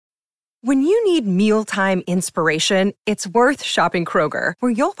When you need mealtime inspiration, it's worth shopping Kroger,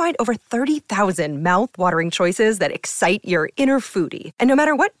 where you'll find over 30,000 mouth-watering choices that excite your inner foodie. And no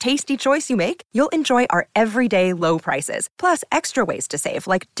matter what tasty choice you make, you'll enjoy our everyday low prices, plus extra ways to save,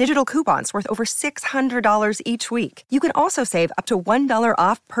 like digital coupons worth over $600 each week. You can also save up to $1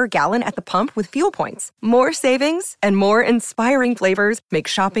 off per gallon at the pump with fuel points. More savings and more inspiring flavors make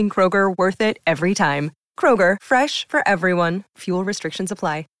shopping Kroger worth it every time. Kroger, fresh for everyone. Fuel restrictions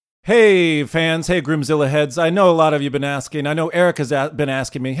apply. Hey fans, hey Groomzilla heads. I know a lot of you have been asking. I know Eric has been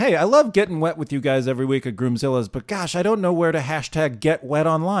asking me, hey, I love getting wet with you guys every week at Groomzilla's, but gosh, I don't know where to hashtag get wet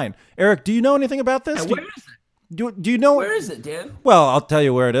online. Eric, do you know anything about this? Where is it? Do you know? Where is it, Dan? Well, I'll tell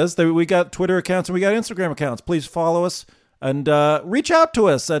you where it is. We got Twitter accounts and we got Instagram accounts. Please follow us and reach out to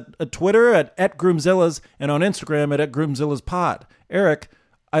us at Twitter at Groomzillas and on Instagram at Groomzillaspod. Eric,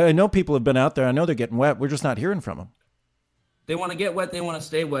 I know people have been out there. I know they're getting wet. We're just not hearing from them. They want to get wet. They want to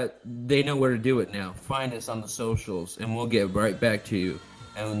stay wet. They know where to do it now. Find us on the socials, and we'll get right back to you.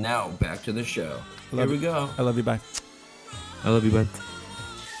 And now, back to the show. Here we go. I love you. Bye. I love you, bud.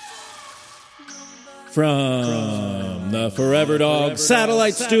 From the Forever Dog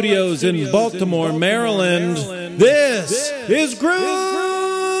Satellite Studios in Baltimore, Maryland, this is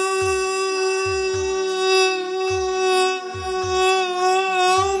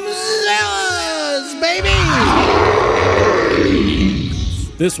Groomzilla's, baby!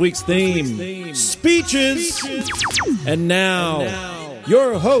 This week's theme, speeches. And now,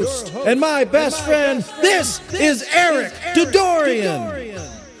 your host and my best friend, this is Eric Dodorian.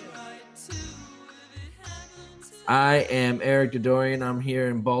 I am Eric Dodorian. I'm here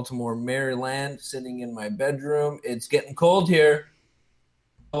in Baltimore, Maryland, sitting in my bedroom. It's getting cold here.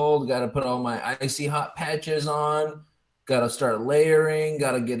 Cold. Got to put all my icy hot patches on. Got to start layering.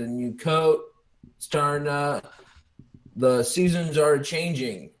 Got to get a new coat. Starting the seasons are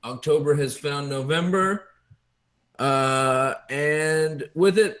changing. October has found November, and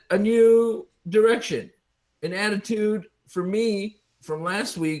with it, a new direction, an attitude for me from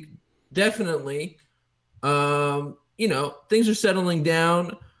last week. Definitely, things are settling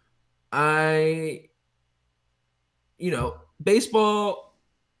down. Baseball.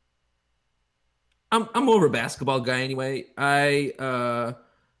 I'm over basketball guy anyway.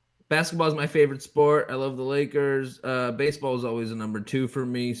 Basketball is my favorite sport. I love the Lakers. Baseball is always a number 2 for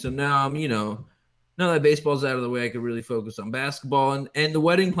me. So now now that baseball's out of the way, I could really focus on basketball and the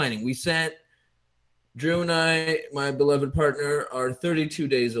wedding planning. We sent Drew and I, my beloved partner, are 32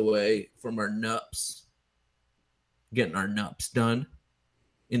 days away from our nups. Getting our nups done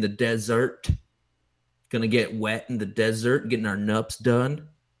in the desert. Gonna get wet in the desert, getting our nups done.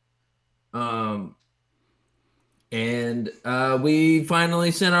 And we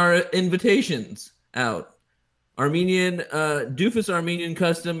finally sent our invitations out. Doofus Armenian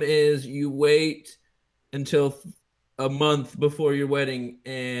custom is you wait until a month before your wedding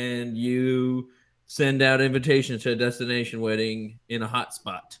and you send out invitations to a destination wedding in a hot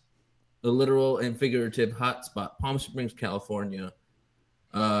spot, a literal and figurative hot spot, Palm Springs, California.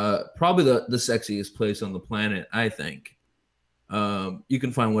 Probably the sexiest place on the planet, I think. You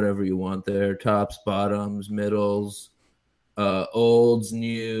can find whatever you want there. Tops, bottoms, middles, olds,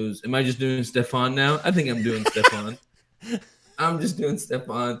 news. Am I just doing Stefan now? I think I'm doing Stefan. I'm just doing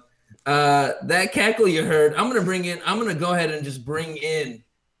Stefan. That cackle you heard, I'm going to go ahead and just bring in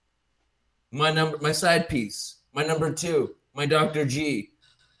my side piece, my number 2, my Dr. G,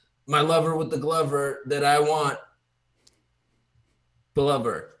 my lover with the Glover that I want.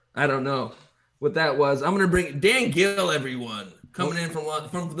 Glover. I don't know what that was. I'm going to bring Dan Gill, everyone. Coming in from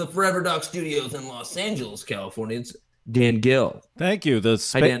the Forever Dog Studios in Los Angeles, California. It's Dan Gill. Thank you.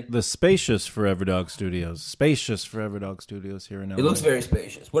 Hi, Dan. The spacious Forever Dog Studios. Spacious Forever Dog Studios here in LA. It looks very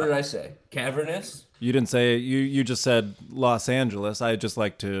spacious. What did I say? Cavernous? You didn't say you just said Los Angeles. I just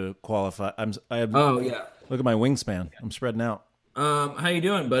like to qualify. Oh yeah. Look at my wingspan. I'm spreading out. How you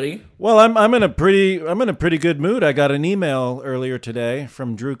doing, buddy? Well, I'm in a pretty good mood. I got an email earlier today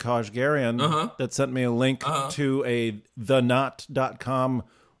from Drew Kajgarian that sent me a link to a thenot.com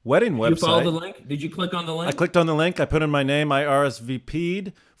wedding website. Did you follow the link? Did you click on the link? I clicked on the link. I put in my name. I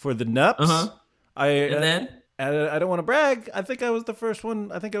RSVP'd for the nups. And then? I don't want to brag. I think I was the first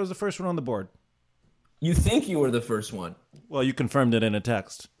one. I think I was the first one on the board. You think you were the first one? Well, you confirmed it in a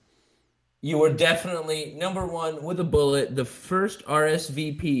text. You were definitely number 1 with a bullet, the first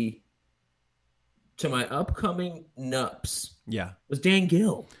RSVP to my upcoming nups. Yeah. Was Dan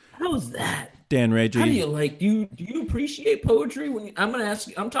Gill. How was that? Dan Ragey. How do you do you appreciate poetry?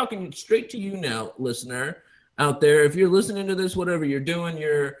 I'm talking straight to you now, listener out there. If you're listening to this, whatever you're doing,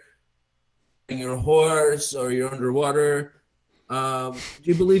 you're your horse or you're underwater, Do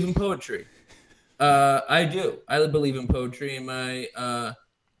you believe in poetry? I do. I believe in poetry, and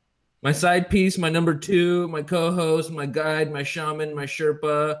my side piece, my number 2, my co-host, my guide, my shaman, my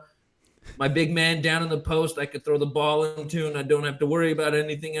Sherpa, my big man down in the post I could throw the ball into and I don't have to worry about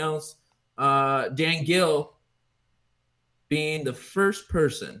anything else. Dan Gill being the first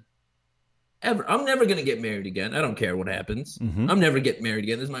person ever. I'm never going to get married again. I don't care what happens. I'm never getting married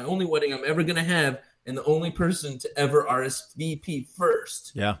again. This is my only wedding I'm ever going to have, and the only person to ever RSVP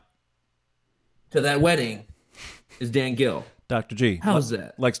first to that wedding is Dan Gill. Dr. G. How's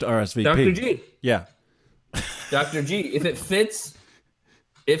that? Likes to RSVP. Dr. G. Yeah. Dr. G. If it fits,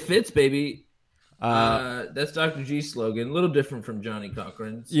 it fits, baby. That's Dr. G's slogan. A little different from Johnny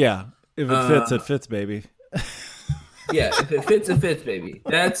Cochran's. Yeah. If it fits, it fits, baby. Yeah, if it fits, it fits, baby.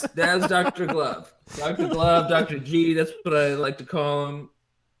 That's Dr. Glove. Dr. Glove, Dr. G, that's what I like to call him.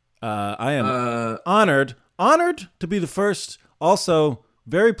 I am honored to be the first. Also,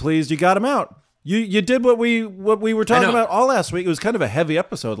 very pleased you got him out. You did what we were talking about all last week. It was kind of a heavy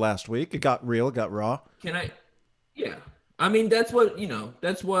episode last week. It got real, it got raw. Yeah. I mean, that's what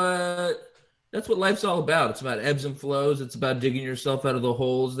life's all about. It's about ebbs and flows. It's about digging yourself out of the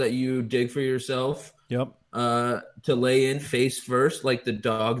holes that you dig for yourself. Yep. To lay in face first, like the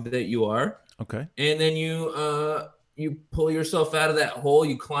dog that you are. Okay. And then you pull yourself out of that hole.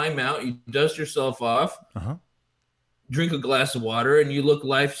 You climb out. You dust yourself off. Drink a glass of water, and you look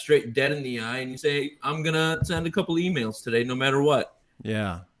life straight dead in the eye, and you say, "I'm gonna send a couple emails today, no matter what."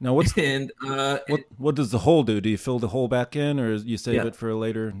 Yeah. Now, what does the hole do? Do you fill the hole back in, or you save it for a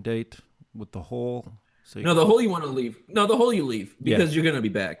later date with the hole? No, the hole you want to leave. No, the hole you leave because you're gonna be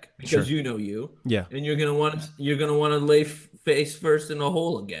back because you know you. Yeah. And you're gonna want to lay face first in the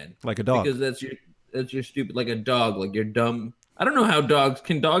hole again, like a dog, because that's your stupid, like a dog, like you're dumb. I don't know how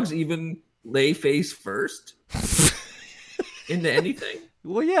dogs even lay face first into anything.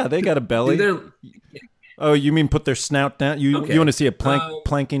 Well, yeah, they got a belly. Oh, you mean put their snout down? You want to see a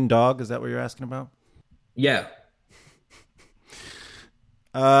planking dog? Is that what you're asking about? Yeah.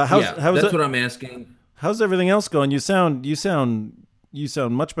 That's what I'm asking. How's everything else going? You sound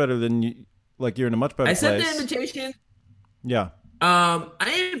much better than like you're in a much better place. I sent the invitation. Yeah. I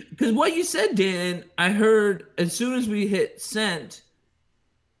am, because what you said, Dan, I heard as soon as we hit send.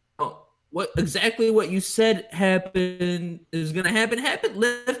 What you said is gonna happen.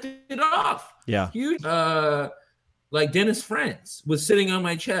 Lift it off. Yeah. Huge. Like Dennis Franz was sitting on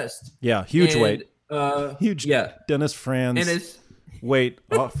my chest. Yeah. Huge weight. Huge. Yeah. Dennis Franz. And it's weight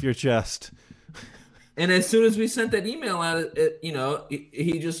off your chest. And as soon as we sent that email out,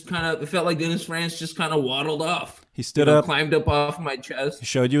 he just it felt like Dennis Franz just kind of waddled off. He stood up, climbed up off my chest. He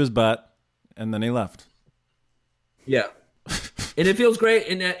showed you his butt, and then he left. Yeah. And it feels great,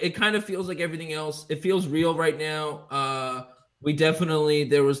 and it kind of feels like everything else. It feels real right now.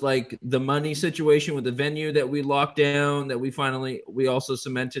 There was like the money situation with the venue that we locked down that we also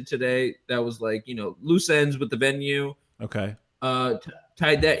cemented today. That was like, loose ends with the venue. Okay.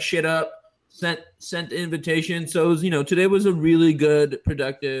 Tied that shit up. Sent the invitation. So it was, today was a really good,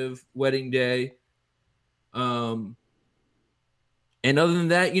 productive wedding day. And other than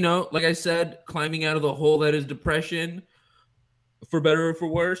that, like I said, climbing out of the hole that is depression, for better or for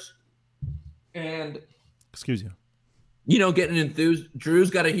worse. And excuse you. Getting enthused. Drew's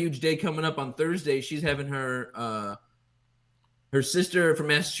got a huge day coming up on Thursday. She's having her sister from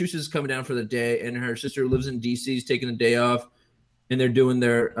Massachusetts coming down for the day, and her sister lives in DC is taking a day off. And they're doing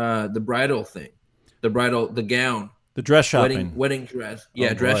their the bridal thing, the gown, the dress shopping, wedding dress.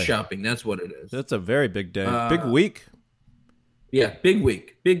 Yeah, dress shopping. That's what it is. That's a very big day, big week. Yeah, big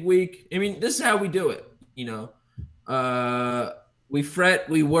week. I mean, this is how we do it. We fret,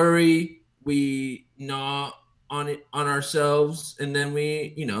 we worry, we gnaw on ourselves, and then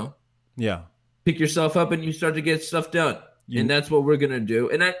we, pick yourself up and you start to get stuff done. And that's what we're gonna do.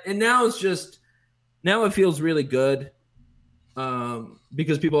 And now it feels really good.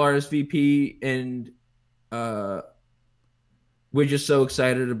 Because people RSVP and we're just so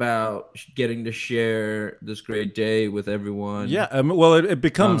excited about getting to share this great day with everyone. Yeah, well, it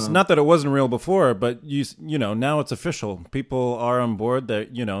becomes not that it wasn't real before, but now it's official. People are on board. That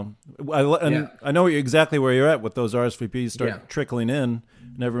I know exactly where you're at with those RSVPs start trickling in,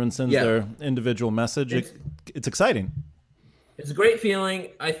 and everyone sends their individual message. It's exciting. It's a great feeling.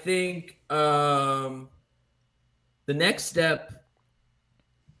 I think. The next step,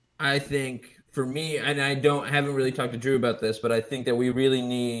 I think, for me, and I haven't really talked to Drew about this, but I think that we really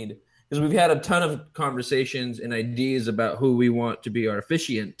need, because we've had a ton of conversations and ideas about who we want to be our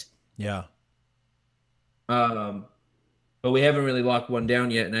officiant. Yeah. But we haven't really locked one down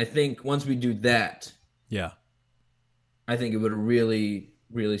yet. And I think once we do that, I think it would really,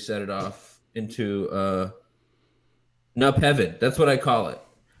 really set it off into nup heaven. That's what I call it.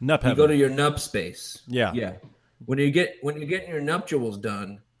 Nup You heaven. go to your nup space. Yeah. Yeah. When you're getting your nuptials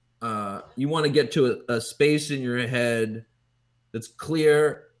done, you want to get to a space in your head that's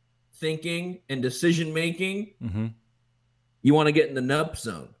clear thinking and decision making. Mm-hmm. You want to get in the nup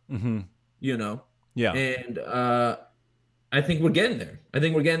zone. Mm-hmm. You know. Yeah. And I think we're getting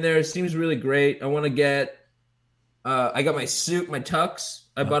there. It seems really great. I want to get. I got my suit, my tux.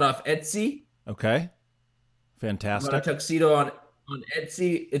 I bought off Etsy. Okay. Bought a Fantastic. tuxedo on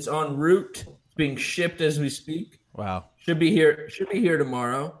Etsy. It's en route. It's being shipped as we speak. Wow. Should be here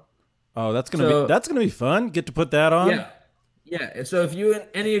tomorrow. Oh, that's gonna be fun. Get to put that on. Yeah. Yeah. And so if you and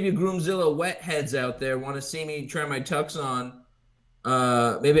any of you Groomzilla wet heads out there want to see me try my tux on,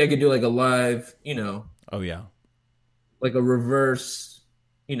 maybe I could do like a live, Oh yeah. like a reverse,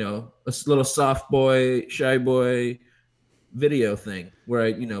 a little soft boy, shy boy video thing where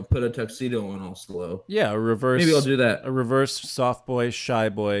I, put a tuxedo on all slow. Yeah. A reverse. Maybe I'll do that. A reverse soft boy, shy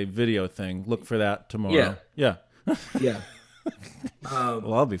boy video thing. Look for that tomorrow. Yeah. Yeah. Yeah.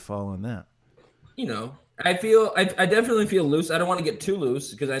 Well, I'll be following that. I definitely feel loose. I don't want to get too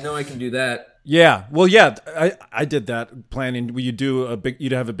loose because I know I can do that. Yeah. Well, yeah. I did that planning. You'd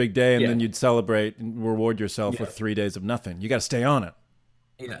have a big day, and Yeah. then you'd celebrate and reward yourself with 3 days of nothing. You got to stay on it.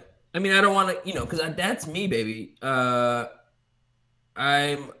 Yeah. I mean, I don't want to, because that's me, baby.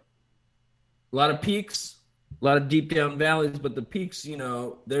 I'm a lot of peaks, a lot of deep down valleys, but the peaks,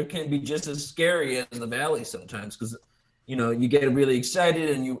 there can be just as scary as the valleys sometimes because, you get really excited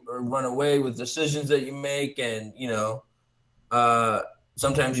and you run away with decisions that you make. And,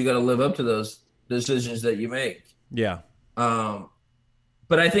 sometimes you got to live up to those decisions that you make. Yeah. But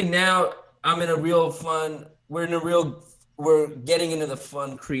I think now we're getting into the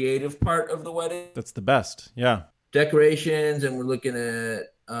fun, creative part of the wedding. That's the best. Yeah. Decorations, and we're looking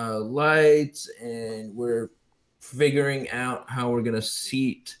at lights, and we're figuring out how we're going to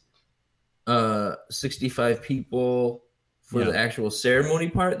seat 65 people for the actual ceremony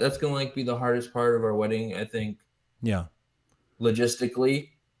part. That's going to be the hardest part of our wedding, I think. Yeah.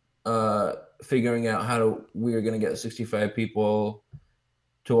 Logistically, figuring out how we are going to get 65 people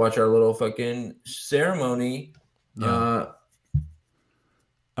to watch our little fucking ceremony. Yeah.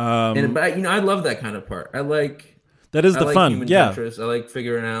 But I love that kind of part. That is the fun. Human Yeah. Tetris. I like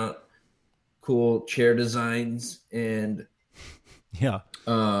figuring out cool chair designs, and Yeah.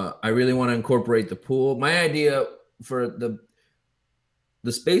 I really want to incorporate the pool. My idea for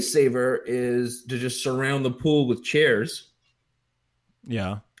the space saver is to just surround the pool with chairs.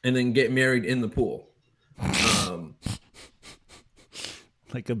 Yeah. And then get married in the pool.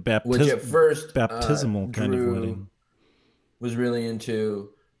 Like a Which at first baptismal kind of Drew wedding. was really into,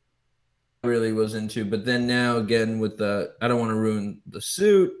 but then now again with I don't want to ruin the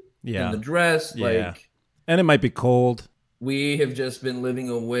suit and the dress. Yeah. And it might be cold. We have just been living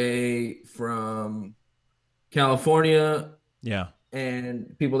away from California. Yeah.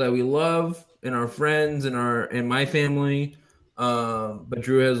 And people that we love and our friends and my family. But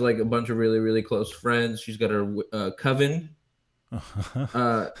Drew has like a bunch of really, really close friends. She's got her coven.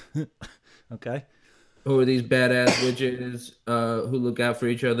 Okay. Who are these badass witches who look out for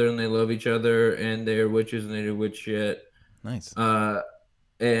each other and they love each other and they're witches and they do witch shit. Nice.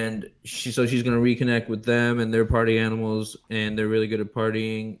 And she's going to reconnect with them and their party animals, and they're really good at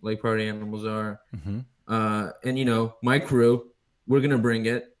partying like party animals are. Mm-hmm. And my crew, we're going to bring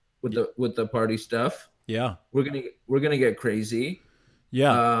it with the party stuff. Yeah. We're going to get crazy.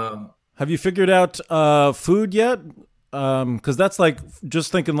 Yeah. Have you figured out food yet? Because that's like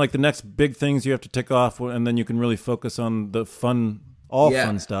just thinking like the next big things you have to tick off, and then you can really focus on the fun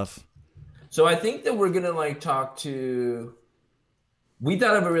stuff. So I think that we're gonna talk to. We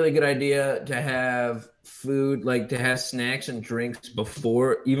thought of a really good idea to have food, to have snacks and drinks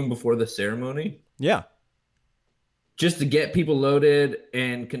before the ceremony. Yeah. Just to get people loaded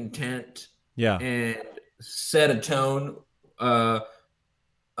and content. Yeah. And set a tone of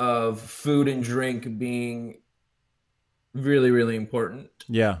food and drink being really, really important.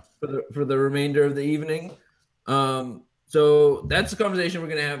 Yeah. For the remainder of the evening. So that's the conversation we're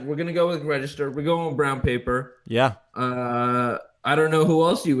going to have. We're going to go with register. We're going with brown paper. Yeah. I don't know who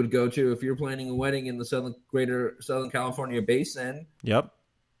else you would go to if you're planning a wedding in the greater Southern California basin. Yep.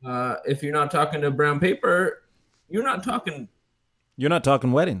 If you're not talking to brown paper, you're not talking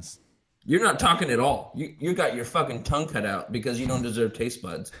weddings. You're not talking at all. You got your fucking tongue cut out because you don't deserve taste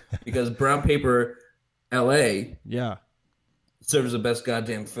buds. Because brown paper LA serves the best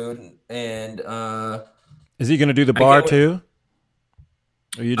goddamn food. And is he going to do the bar too?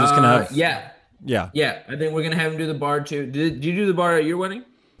 Or are you just going to have... Yeah. Yeah. Yeah, I think we're gonna have him do the bar too. Did you do the bar at your wedding?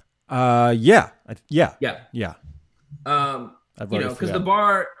 Yeah. Yeah. Yeah. Yeah. I've You already know, because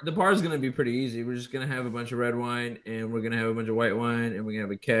forgotten. the bar is gonna be pretty easy. We're just gonna have a bunch of red wine, and we're gonna have a bunch of white wine, and we're gonna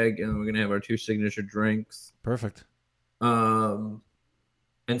have a keg, and we're gonna have our 2 signature drinks. Perfect. And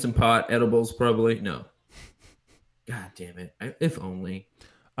some pot edibles, probably. No. God damn it! If only.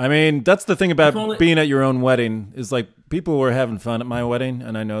 I mean, that's the thing about being at your own wedding is like people were having fun at my wedding,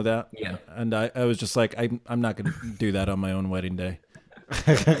 and I know that. Yeah. And I was just like, I'm not going to do that on my own wedding day.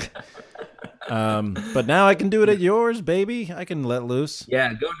 But now I can do it at yours, baby. I can let loose.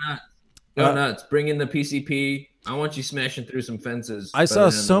 Yeah, go nuts. Go nuts. Bring in the PCP. I want you smashing through some fences. I saw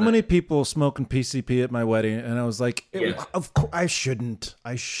so many people smoking PCP at my wedding, and I was like, of course, I shouldn't.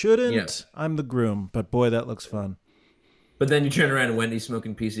 Yeah. I'm the groom, but boy, that looks fun. But then you turn around and Wendy's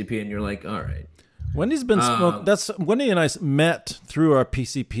smoking PCP, and you're like, all right. Wendy's been smoking. Wendy and I met through our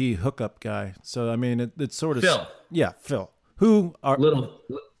PCP hookup guy. So I mean, it's sort of Phil. Yeah, Phil. Who are little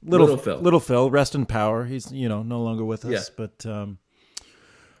Phil? Little Phil, rest in power. He's no longer with us. Yeah. But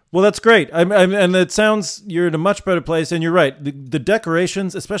well, that's great. And it sounds you're in a much better place. And you're right. The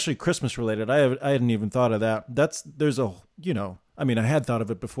decorations, especially Christmas related, I hadn't even thought of that. I had thought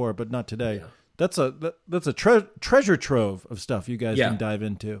of it before, but not today. Yeah. That's a treasure trove of stuff you guys can dive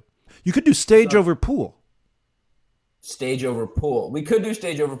into. You could do stage over pool. Stage over pool. We could do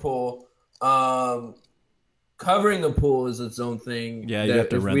stage over pool. Covering the pool is its own thing. Yeah, you have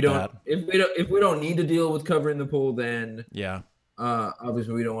to rent that. If we don't need to deal with covering the pool, then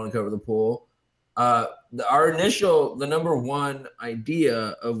obviously we don't want to cover the pool. The number one idea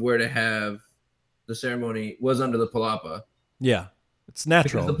of where to have the ceremony was under the palapa. Yeah. It's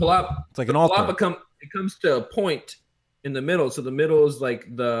natural. Because the palapa, it's like an altar. It comes to a point in the middle. So the middle is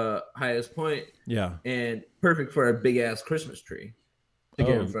like the highest point. Yeah. And perfect for a big ass Christmas tree to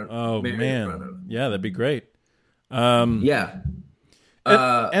get in front of. Oh, man. In front of. Yeah, that'd be great. Yeah.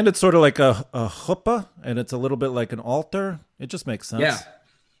 And it's sort of like a chuppah, and it's a little bit like an altar. It just makes sense. Yeah.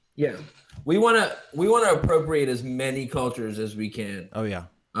 Yeah. We want to appropriate as many cultures as we can. Oh, yeah.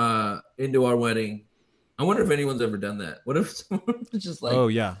 Into our wedding. I wonder if anyone's ever done that. What if someone was just like... Oh,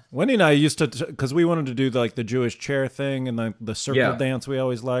 yeah. Wendy and I used to... Because we wanted to do the Jewish chair thing and the circle dance we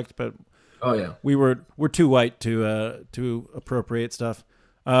always liked, but... Oh, yeah. We're too white to appropriate stuff.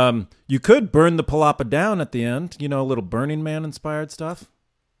 You could burn the palapa down at the end. A little Burning Man inspired stuff.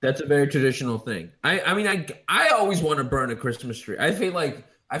 That's a very traditional thing. I always want to burn a Christmas tree. I feel like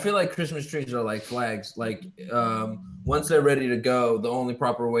Christmas trees are like flags. Like once they're ready to go, the only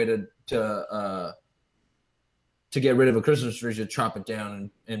proper way to get rid of a Christmas tree is to chop it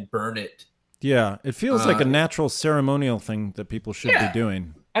down and burn it. Yeah, it feels like a natural ceremonial thing that people should be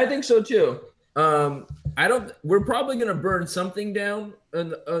doing. I think so too. We're probably gonna burn something down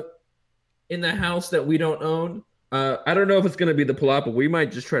in the house that we don't own. I don't know if it's gonna be the palapa. We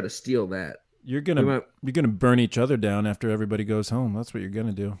might just try to steal that. You're gonna burn each other down after everybody goes home. That's what you're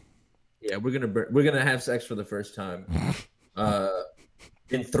gonna do. Yeah, we're gonna have sex for the first time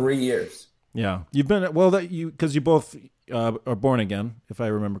in 3 years. Yeah, you've been because you both are born again, if I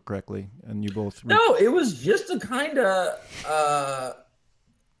remember correctly, and you both. No, it was just a kind of,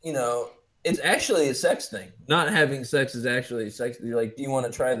 it's actually a sex thing. Not having sex is actually sex. You're like, do you want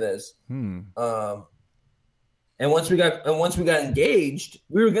to try this? And once we got engaged,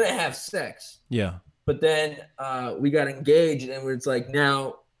 we were gonna have sex. Yeah, but then we got engaged, and it's like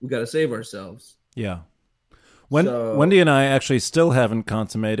now we got to save ourselves. Yeah. Wendy and I actually still haven't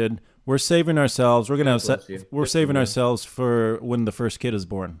consummated. We're saving ourselves. We're gonna we're saving ourselves for when the first kid is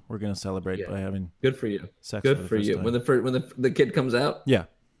born. We're gonna celebrate by having good for you. Sex. Good for you. Time. When the kid comes out. Yeah.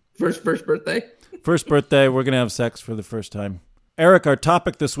 First birthday. First birthday. We're gonna have sex for the first time. Eric, our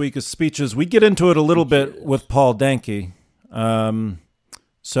topic this week is speeches. We get into it a little bit with Paul Danke.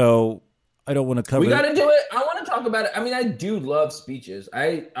 So I don't want to cover. We got to do it. I want to talk about it. I mean, I do love speeches.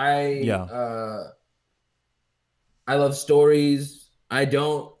 I love stories. I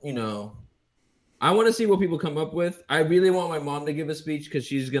don't, I want to see what people come up with. I really want my mom to give a speech because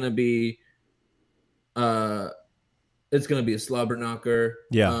she's going to be, it's going to be a slobber knocker.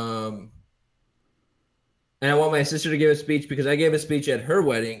 Yeah. And I want my sister to give a speech because I gave a speech at her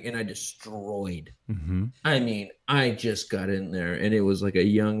wedding and I destroyed. Mm-hmm. I mean, I just got in there and it was like a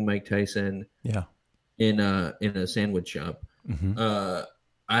young Mike Tyson. Yeah. In a sandwich shop. Mm-hmm.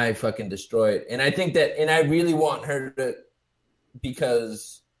 I fucking destroyed. And I think that, and I really want her to,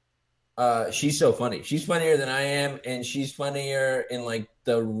 because she's so funny. She's funnier than I am, and she's funnier in like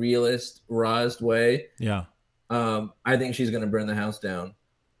the realest, rawest way. Yeah. I think she's gonna burn the house down.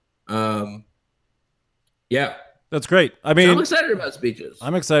 Yeah. That's great. I So mean, I'm excited about speeches.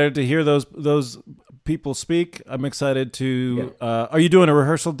 I'm excited to hear those people speak. I'm excited to. Are you doing a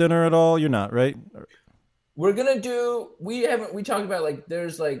rehearsal dinner at all? You're not, right? We're gonna do. We talked about like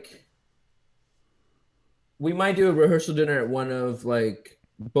there's like. We might do a rehearsal dinner at one of like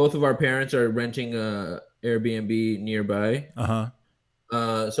both of our parents are renting a Airbnb nearby.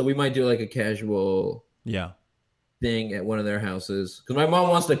 So we might do like a casual thing at one of their houses because my mom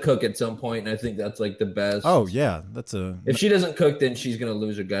wants to cook at some point, and I think that's like the best. Oh yeah, if she doesn't cook, then she's gonna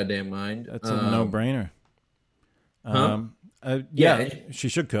lose her goddamn mind. That's a no-brainer. She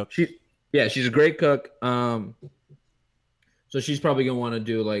should cook. She's a great cook. So she's probably gonna want to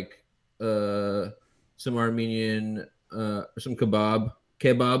do like some Armenian some kebab.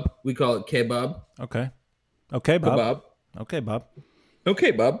 We call it kebab. Okay, Bob. Kebab. Okay, Bob.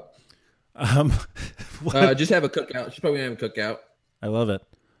 Okay, Bob. Just have a cookout. She's probably gonna have a cookout. I love it.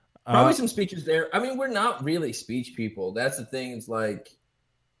 Probably some speeches there. I mean, we're not really speech people. That's the thing. It's like,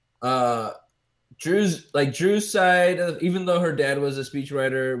 Drew's side of, even though her dad was a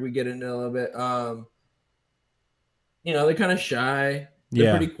speechwriter, we get into a little bit. They're kind of shy.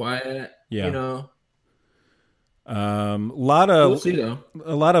 They're pretty quiet. Yeah. We'll see though.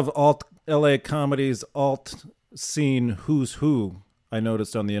 A lot of alt LA comedies, alt scene who's who. I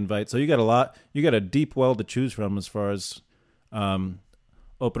noticed on the invite. So you got a deep well to choose from as far as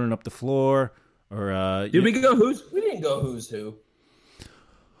opening up the floor or Did we go who's? We didn't go who's who.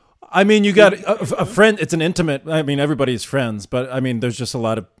 I mean, you got a friend. It's an intimate. I mean, everybody's friends, but I mean, there's just a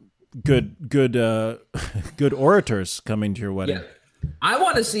lot of good orators coming to your wedding. Yeah. I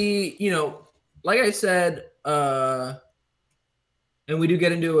want to see, like I said, and we do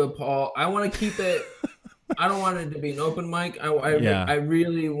get into it, Paul. I want to keep it. I don't want it to be an open mic. I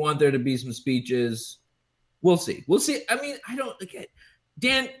really want there to be some speeches. We'll see. I mean, I don't get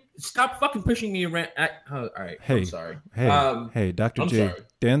Dan. Stop fucking pushing me around. All right. Hey, I'm sorry. Hey, Dr. I'm G. sorry.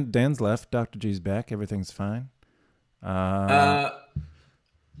 Dan's left. Dr. G's back. Everything's fine. I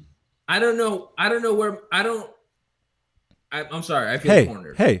don't know where. I'm sorry. I feel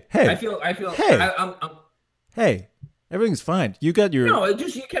cornered. Hey. I feel. Hey. Hey. Everything's fine. You got your. No,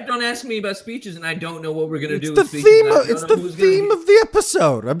 you kept on asking me about speeches, and I don't know what we're gonna do. It's the theme of the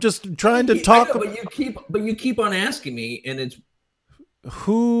episode. I'm just trying to talk. I know, but you keep on asking me, and it's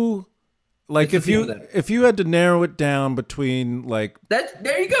who. Like if you had to narrow it down between like that,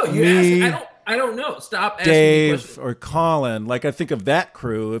 there you go. You me, asked, I don't know. Stop asking Dave me questions. Or Colin. Like I think of that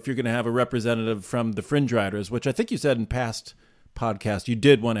crew. If you're going to have a representative from the Fringe Riders, which I think you said in past podcasts, you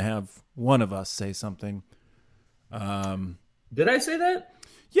did want to have one of us say something. Did I say that?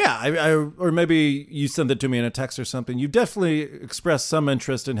 Yeah, I or maybe you sent it to me in a text or something. You definitely expressed some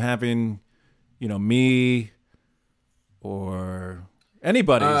interest in having, me or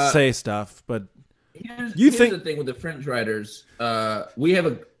anybody say stuff. But here's the thing with the Fringe Riders. We have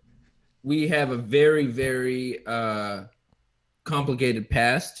a very, very complicated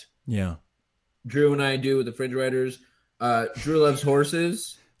past. Yeah, Drew and I do with the Fringe Riders. Drew loves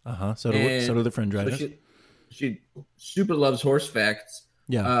horses. So do the Fringe Riders. So she super loves horse facts.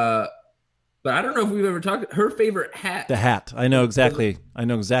 Yeah. But I don't know if we've ever talked. Her favorite hat. The hat. I know exactly what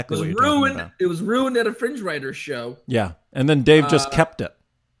you're talking about. It was ruined at a Fringe Riders show. Yeah, and then Dave just kept it.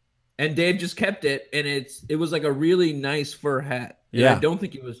 And Dave just kept it, and it was like a really nice fur hat. And I don't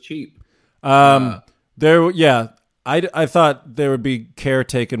think it was cheap. I thought there would be care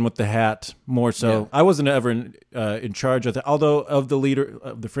taken with the hat more so. Yeah. I wasn't ever in charge of that. Although of the leader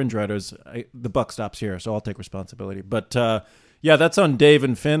of the Fringe Riders, the buck stops here, so I'll take responsibility. But that's on Dave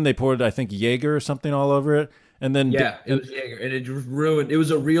and Finn. They poured, I think, Jaeger or something all over it, and then it was Jaeger, and it just ruined. It was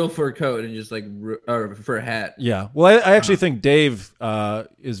a real fur coat and just like or fur hat. Yeah, well, I actually think Dave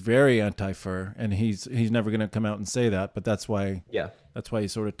is very anti-fur, and he's never going to come out and say that. But that's why. Yeah, that's why he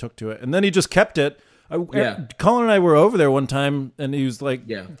sort of took to it, and then he just kept it. Colin and I were over there one time, and he was like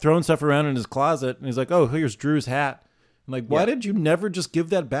throwing stuff around in his closet, and he's like, "Oh, here's Drew's hat." I'm like, "Why did you never just give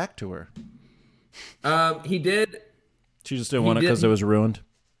that back to her?" He did. She just didn't want it because it was ruined.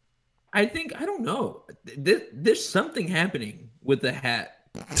 I don't know. There's something happening with the hat,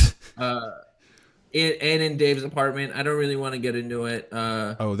 and in Dave's apartment. I don't really want to get into it.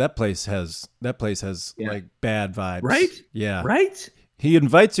 That place has like bad vibes, right? Yeah, right. He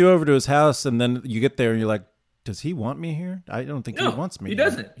invites you over to his house, and then you get there, and you're like, "Does he want me here? I don't think he wants me. He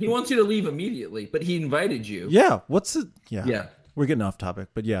doesn't. He wants you to leave immediately, but he invited you. Yeah. What's it? Yeah. Yeah. We're getting off topipic,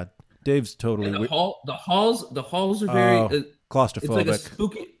 but yeah, Dave's totally. And the halls are very claustrophobic. It's like a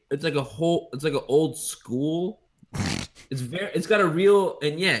spooky. It's like an old school. It's got a real,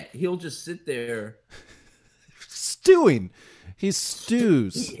 and he'll just sit there stewing. He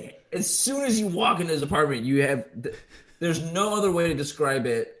stews. as soon as you walk into his apartment, you have there's no other way to describe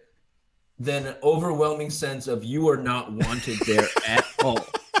it than an overwhelming sense of you are not wanted there at all.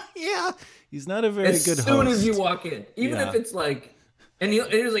 Yeah, he's not a very good host. As soon as you walk in, even Yeah. if it's like, and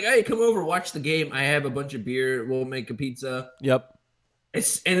he's like, "Hey, come over, watch the game. I have a bunch of beer. We'll make a pizza." Yep.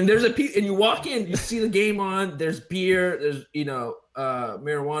 And there's and you walk in, you see the game on. There's beer. There's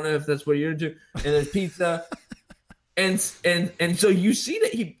marijuana if that's what you're into, and there's pizza. And so you see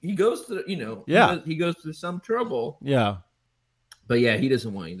that he goes to he goes through some trouble. Yeah. But yeah, he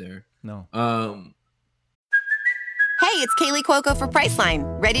doesn't want you there. No. Hey, it's Kaylee Cuoco for Priceline.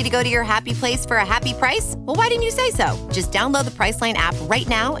 Ready to go to your happy place for a happy price? Well, why didn't you say so? Just download the Priceline app right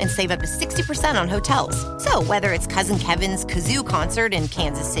now and save up to 60% on hotels. So whether it's Cousin Kevin's Kazoo Concert in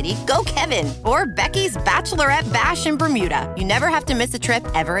Kansas City, go Kevin, or Becky's Bachelorette Bash in Bermuda, you never have to miss a trip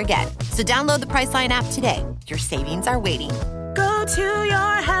ever again. So download the Priceline app today. Your savings are waiting. Go to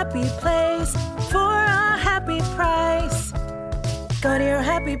your happy place for a happy price. Go to your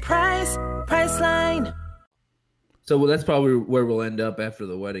happy price, Priceline. So that's probably where we'll end up after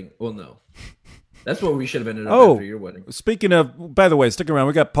the wedding. Well, no. That's where we should have ended up after your wedding. Speaking of, by the way, stick around.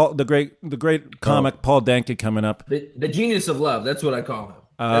 We got Paul, the great comic Paul Danke coming up. The genius of love. That's what I call him.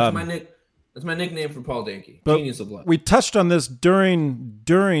 That's my nickname for Paul Danke. Genius of love. We touched on this during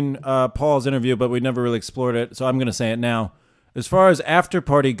Paul's interview, but we never really explored it. So I'm going to say it now. As far as after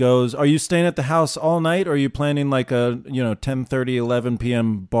party goes, are you staying at the house all night, or are you planning like a 10:30, 11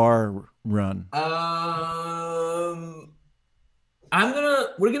 p.m. bar run?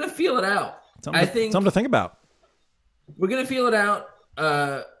 We're gonna feel it out. Something to think about. We're gonna feel it out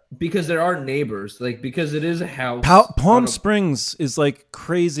because there are neighbors, because it is a house. Palm Springs is like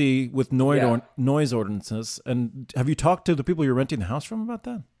crazy with noise ordinances. And have you talked to the people you're renting the house from about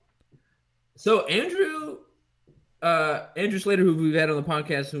that? So Andrew Slater, who we've had on the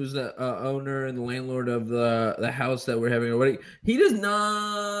podcast, who's the owner and the landlord of the house that we're having a wedding, he does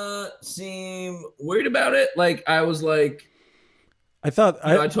not seem worried about it. I was like, I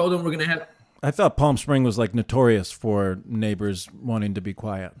told him we're gonna have. I thought Palm Springs was like notorious for neighbors wanting to be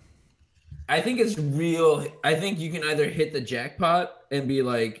quiet. I think it's real. I think you can either hit the jackpot and be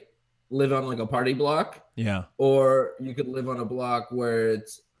like live on like a party block, yeah, or you could live on a block where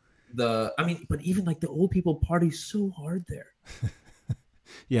it's but even like the old people party so hard there.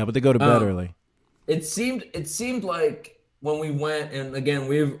 Yeah, but they go to bed early. It seemed like when we went, and again,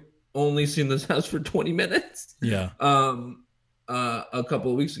 we've only seen this house for 20 minutes. Yeah. A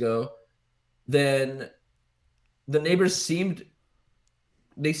couple of weeks ago, then the neighbors seemed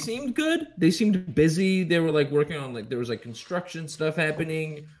good. They seemed busy. They were like working on there was like construction stuff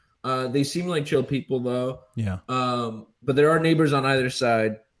happening. They seemed like chill people though. Yeah. But there are neighbors on either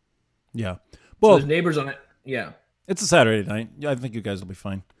side. Yeah. Well, so there's neighbors on it. Yeah. It's a Saturday night. I think you guys will be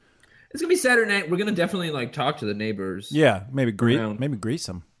fine. It's gonna be Saturday night. We're gonna definitely talk to the neighbors. Yeah. Maybe grease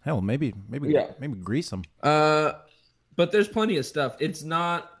them. Hell, maybe grease them. But there's plenty of stuff. It's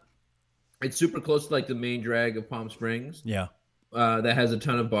super close to the main drag of Palm Springs. Yeah. That has a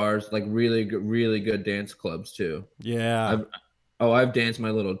ton of bars, really good dance clubs too. Yeah. I've danced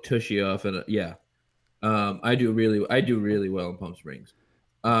my little tushy off, and I do really well in Palm Springs.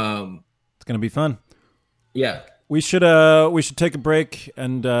 It's gonna be fun. Yeah. We should take a break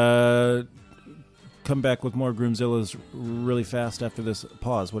and come back with more Groomzillas really fast after this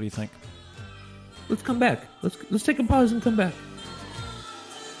pause. What do you think? Let's come back. Let's take a pause and come back.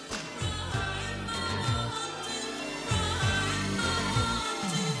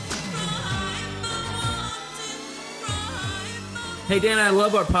 Hey Dan, I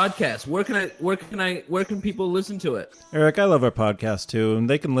love our podcast. Where can people listen to it? Eric, I love our podcast too, and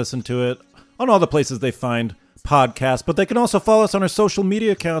they can listen to it on all the places they find podcasts, but they can also follow us on our social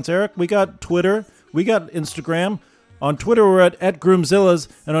media accounts. Eric, we got Twitter, we got Instagram. On Twitter, we're at Groomzillas,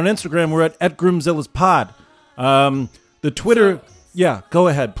 and on Instagram, we're at Groomzillaspod. The Twitter, go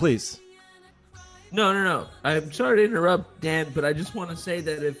ahead, please. No. I'm sorry to interrupt, Dan, but I just want to say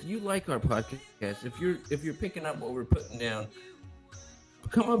that if you like our podcast, if you're picking up what we're putting down,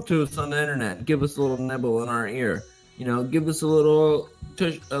 come up to us on the internet, give us a little nibble in our ear. Give us a little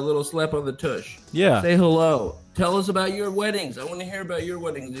tush, a little slap on the tush. Yeah. Say hello. Tell us about your weddings. I want to hear about your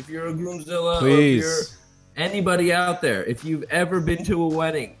weddings. If you're a Groomzilla, please. Or if you're anybody out there, if you've ever been to a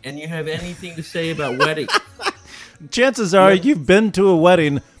wedding and you have anything to say about weddings, chances are you've been to a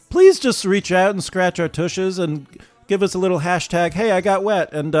wedding. Please just reach out and scratch our tushes and give us a little hashtag. Hey, I got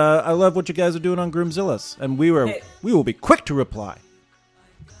wet, and I love what you guys are doing on Groomzillas, and we will be quick to reply.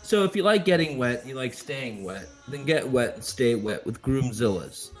 So if you like getting wet, you like staying wet, then get wet and stay wet with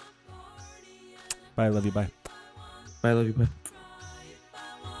Groomzillas. Bye, I love you. Bye. Bye, I love you. Bye.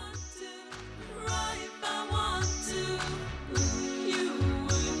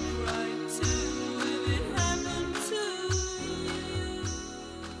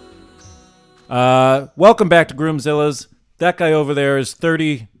 Welcome back to Groomzilla's. That guy over there is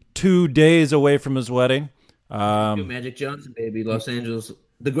 32 days away from his wedding. Magic Johnson, baby. Los Angeles.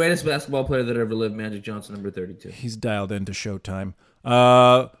 The greatest basketball player that ever lived, Magic Johnson, number 32. He's dialed into Showtime.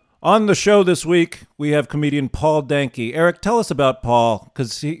 On the show this week, we have comedian Paul Danke. Eric, tell us about Paul,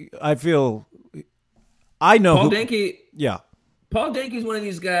 because I know Paul Danke. Yeah. Paul Danke is one of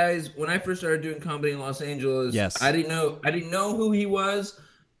these guys. When I first started doing comedy in Los Angeles, yes. I didn't know who he was,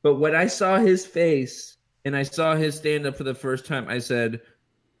 but when I saw his face and I saw his stand up for the first time, I said,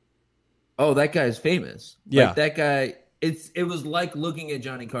 "Oh, that guy's famous." Yeah, like, that guy. It was like looking at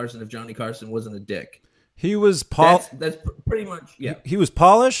Johnny Carson if Johnny Carson wasn't a dick. He was That's pretty much, yeah. He was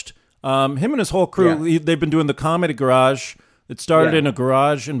polished. Him and his whole crew, they've been doing the Comedy Garage. It started in a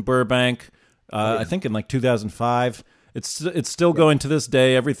garage in Burbank, I think in like 2005. It's still going to this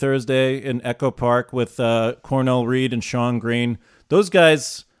day, every Thursday in Echo Park with Cornell Reed and Sean Green. Those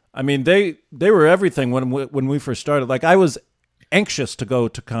guys, I mean, they were everything when we first started. Like, I was anxious to go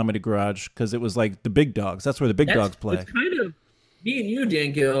to Comedy Garage because it was like the big dogs. That's where the big dogs play. It's kind of me and you,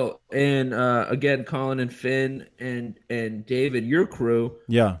 Dan Gill, and again, Colin and Finn and David, your crew.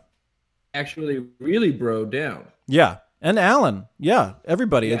 Yeah. Actually really broed down. Yeah. And Alan. Yeah.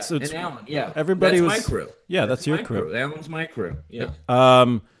 Everybody. Yeah. It's and Alan. Yeah. Everybody that's was my crew. Yeah, that's your crew. Alan's my crew. Yeah.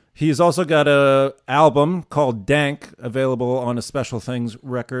 He's also got a album called Dank available on a Special Thing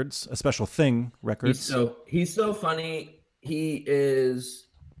Records. He's so funny. He is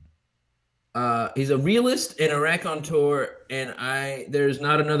he's a realist and a raconteur, and there's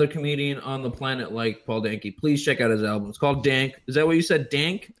not another comedian on the planet like Paul Danke. Please check out his album. It's called Dank. Is that what you said?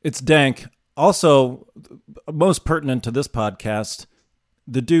 Dank? It's Dank. Also, most pertinent to this podcast,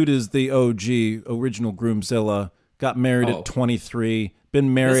 the dude is the OG, original Groomzilla. Got married at 23.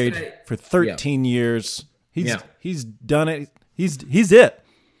 Been married for 13 years. He's done it. He's it.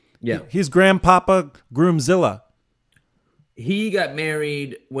 Yeah. He's Grandpapa Groomzilla. He got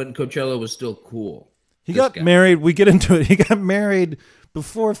married when Coachella was still cool. He got married. We get into it. He got married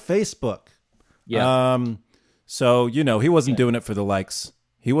before Facebook. Yeah. So, he wasn't doing it for the likes.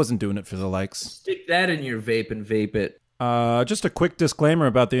 Stick that in your vape and vape it. Just a quick disclaimer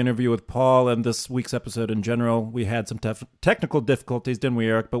about the interview with Paul and this week's episode in general. We had some technical difficulties, didn't we,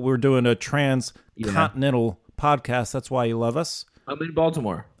 Eric? But we're doing a transcontinental podcast. That's why you love us. I'm in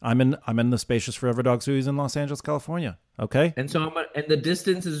Baltimore. I'm in the spacious Forever Dog Suites in Los Angeles, California. Okay. And so and the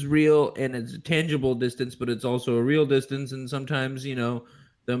distance is real, and it's a tangible distance, but it's also a real distance. And sometimes, the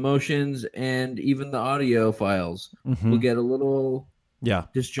emotions and even the audio files will get a little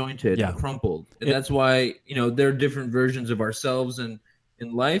disjointed and crumpled. And that's why, there are different versions of ourselves in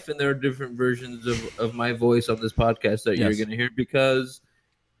life, and there are different versions of my voice on this podcast that you're going to hear because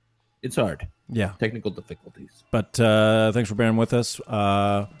it's hard. Yeah. Technical difficulties. But thanks for bearing with us.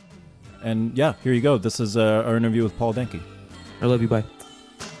 And here you go. This is our interview with Paul Danke. I love you. Bye.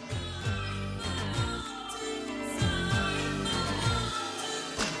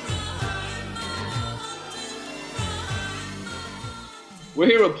 We're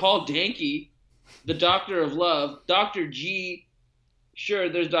here with Paul Danke, the Doctor of Love. Dr. G. Sure,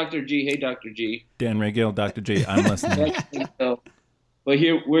 there's Dr. G. Hey, Dr. G. Dan Regill, Dr. G. I'm listening. But we're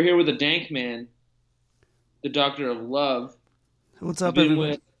here with the Dank Man, the Doctor of Love. What's up, been everyone?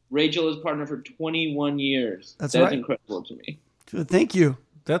 with Rachel as partner for 21 years. That's right. That's incredible to me. Thank you.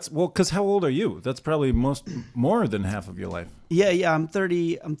 Because how old are you? That's probably more than half of your life. Yeah. I'm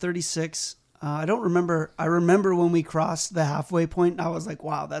 30. I'm 36. I don't remember. I remember when we crossed the halfway point. And I was like,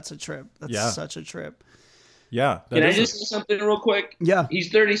 "Wow, that's a trip. That's such a trip." Yeah. Can I just say something real quick? Yeah.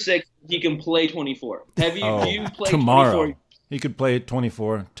 He's 36. He can play 24. Have you played tomorrow? 24? He could play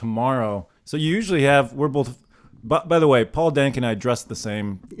 24 tomorrow. So you usually have. We're both. By the way, Paul Danke and I dressed the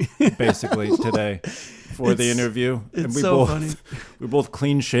same basically today for the interview. It's so funny. We're both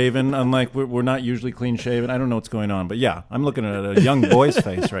clean shaven, unlike we're not usually clean shaven. I don't know what's going on, but yeah, I'm looking at a young boy's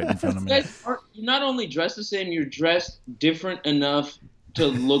face right in front of me. You're not only dressed the same, you're dressed different enough to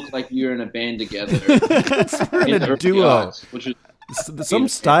look like you're in a band together. We're in a duo. Which is some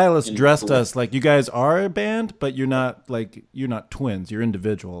stylists dressed us like you guys are a band, but you're not twins. You're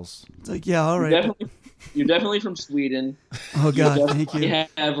individuals. It's like, yeah, all right. You're definitely from Sweden. Oh, God, thank you. You have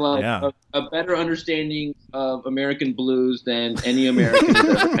a better understanding of American blues than any American has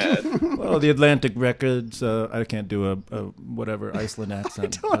ever had. Well, the Atlantic Records, I can't do a whatever Iceland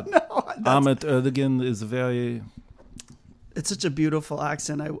accent. I don't know. Ahmet Erdogan is very... It's such a beautiful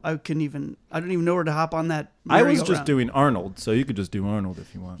accent. I don't even know where to hop on that. I was just doing Arnold, so you could just do Arnold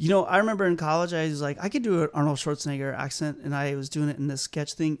if you want. I remember in college, I was like, I could do an Arnold Schwarzenegger accent, and I was doing it in this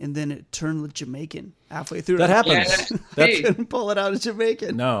sketch thing, and then it turned Jamaican halfway through. That happens. I couldn't pull it out of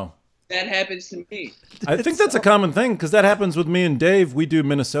Jamaican. No. that happens to me. I think that's a common thing because that happens with me and Dave. We do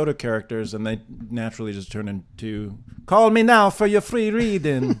Minnesota characters, and they naturally just turn into "Call me now for your free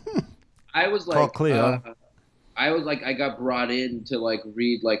reading." I was Call like, Cleo. I got brought in to like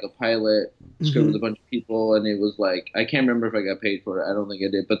read like a pilot script with a bunch of people, and it was like I can't remember if I got paid for it. I don't think I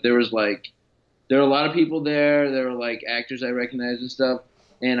did, but there were a lot of people there. There were like actors I recognized and stuff,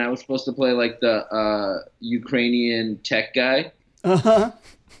 and I was supposed to play like the Ukrainian tech guy. Uh-huh.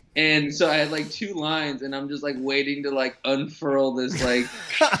 And so I had like 2 lines, and I'm just like waiting to like unfurl this like.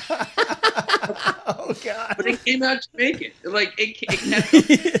 Oh God! But it came out Jamaican. Like it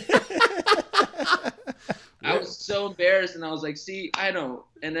I was so embarrassed, and I was like, "See, I don't."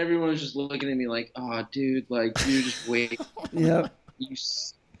 And everyone was just looking at me like, "Oh, dude, like you just wait." Yep.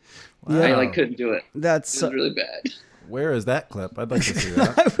 I like couldn't do it. That's It was really bad. Where is that clip? I'd like to see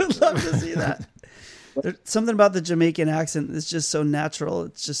that. I would love to see that. There's something about the Jamaican accent that's just so natural.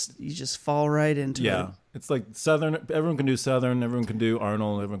 It's just you just fall right into it. Yeah, it's like Southern. Everyone can do Southern. Everyone can do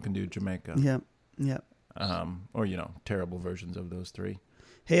Arnold. Everyone can do Jamaica. Yep. Yep. Or terrible versions of those 3.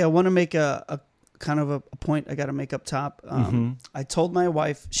 Hey, I want to make a kind of a point I got to make up top. I told my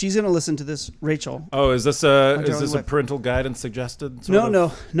wife, she's going to listen to this, Rachel. Oh, is this a parental guidance suggested?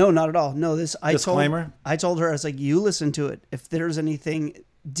 No, not at all. No, Disclaimer? I told her, I was like, you listen to it. If there's anything,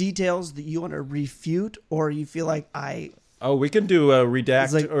 details that you want to refute or you feel like we can do a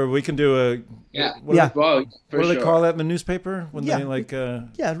redact, like, or we can do a... What do they call that in the newspaper? When they like...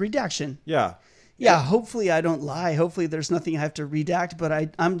 redaction. Yeah. Yeah, hopefully I don't lie. Hopefully there's nothing I have to redact, but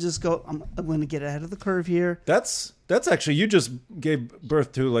I'm going to get ahead of the curve here. That's actually, you just gave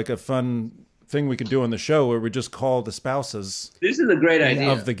birth to like a fun thing we could do on the show where we just call the spouses. This is a great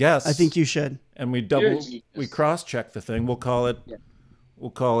idea of the guests. I think you should. And we cross check the thing. We'll call it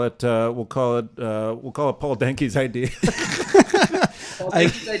Paul Dankey's idea.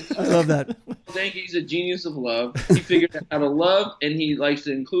 I love that. He's a genius of love. He figured out how to love, and he likes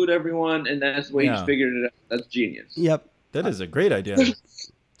to include everyone, and that's the way he's figured it out. That's genius. Yep. That is a great idea.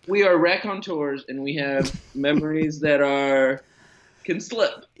 We are raconteurs, and we have memories that can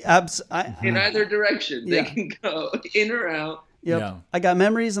slip in either direction. They can go in or out. Yep. Yeah. I got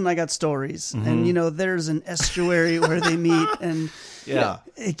memories and I got stories. And, there's an estuary where they meet and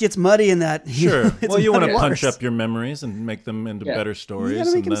it gets muddy in that. Sure. Well, you want to punch up your memories and make them into better stories. You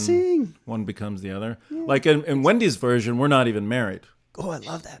gotta make and them sing. One becomes the other. Yeah. Like in Wendy's version, we're not even married. Oh, I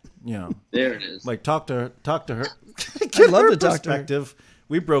love that. Yeah. There it is. Like talk to her. I love to talk to her.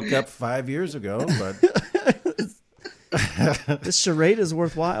 We broke up 5 years ago, but this charade is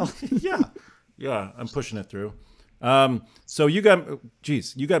worthwhile. Yeah. I'm pushing it through. So you got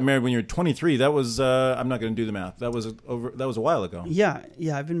married when you were 23. That was, I'm not going to do the math. That was a while ago. Yeah.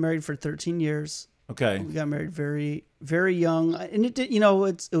 I've been married for 13 years. Okay. We got married very, very young. And it did,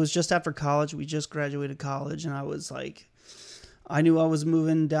 it was just after college. We just graduated college and I was like, I knew I was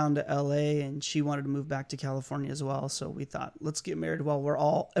moving down to LA and she wanted to move back to California as well. So we thought, let's get married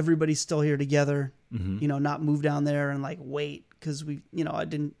while everybody's still here together, not move down there and like wait. Cause I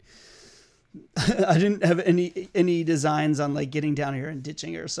didn't have any designs on like getting down here and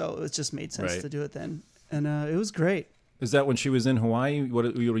ditching her, so it just made sense to do it then, and it was great. Is that when she was in Hawaii?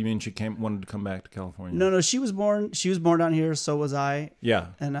 What do you mean she wanted to come back to California? No, she was born down here, so was I. Yeah,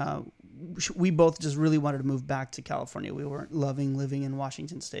 and we both just really wanted to move back to California. We weren't loving living in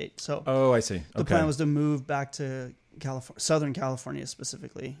Washington State, so I see. The plan was to move back to Southern California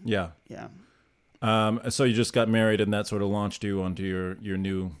specifically. Yeah. So you just got married, and that sort of launched you onto your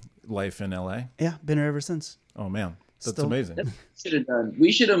new life in LA? Yeah, been here ever since. Oh man, that's amazing. Should have done.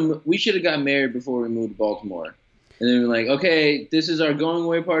 We should have got married before we moved to Baltimore, and then we're like, okay, this is our going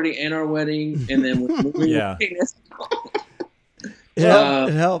away party and our wedding, and then we're moving.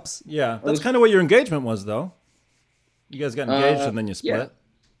 It helps. Yeah, that's kind of what your engagement was, though. You guys got engaged and then you split.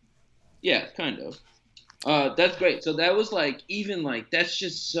 Yeah, kind of. That's great. So that was like, even like, that's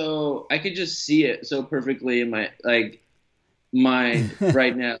just so, I could just see it so perfectly in my mind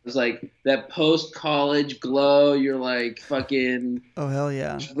right now. It's like that post-college glow. You're like fucking, oh hell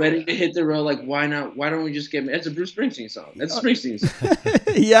yeah, ready to hit the road. Like, why not? Why don't we just get? That's a Bruce Springsteen song. That's a Springsteen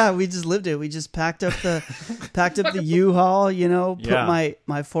song. Yeah, we just lived it. We just packed up the U-Haul. Put my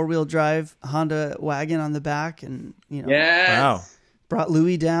 4-wheel drive Honda wagon on the back, and wow, brought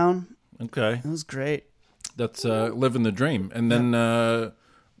Louis down. Okay, it was great. That's living the dream. And then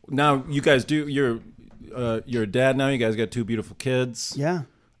now you guys you're a dad now. You guys got 2 beautiful kids. Yeah.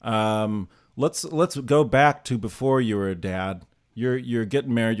 Let's go back to before you were a dad. You're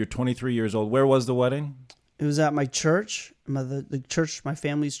getting married. You're 23 years old. Where was the wedding? It was at my church, the church, my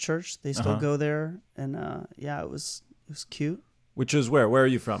family's church. They still go there, and it was cute. Which is where? Where are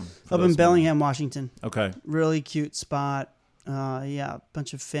you from? Up in Bellingham, Washington. Okay. Really cute spot. Yeah, a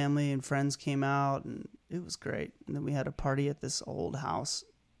bunch of family and friends came out, and it was great. And then we had a party at this old house,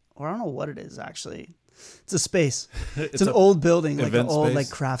 or I don't know what it is actually. It's a space. It's an old building, like an old like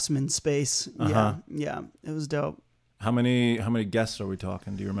craftsman space. Yeah, it was dope. How many guests are we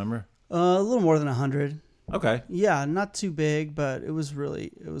talking? Do you remember? A little more than 100. Okay. Yeah, not too big, but it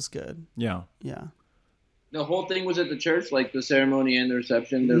was good. Yeah. Yeah. The whole thing was at the church, like the ceremony and the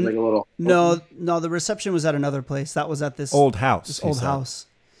reception. There's like a little. No. The reception was at another place. That was at this old house. This old house.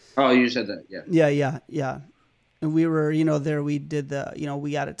 Oh, you said that, yeah. Yeah. And we were, there. We did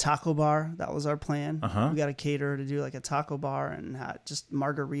we got a taco bar. That was our plan. We got a caterer to do like a taco bar and had just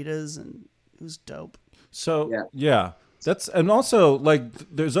margaritas, and it was dope. So yeah. That's, and also like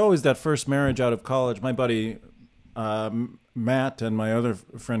there's always that first marriage out of college. My buddy Matt and my other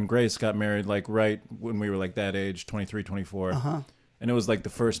friend Grace got married like right when we were like that age, 23, 24. And it was like the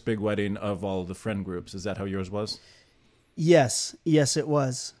first big wedding of all the friend groups. Is that how yours was? Yes, it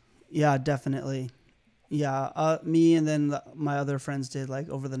was. Yeah, definitely. Yeah, me and then my other friends did like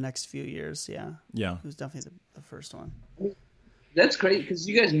over the next few years. Yeah. It was definitely the first one. That's great because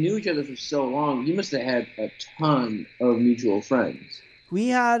you guys knew each other for so long. You must have had a ton of mutual friends. We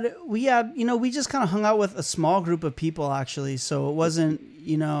had, we just kind of hung out with a small group of people actually. So it wasn't,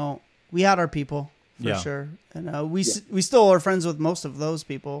 we had our people for sure. And we still are friends with most of those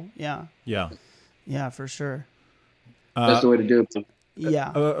people. Yeah. Yeah, for sure. That's the way to do it.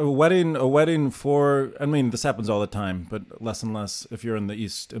 Yeah. A wedding for, I mean, this happens all the time, but less and less if you're in the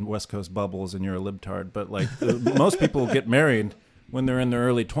East and West Coast bubbles and you're a libtard. But like most people get married when they're in their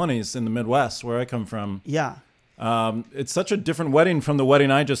early 20s in the Midwest, where I come from. Yeah. It's such a different wedding from the wedding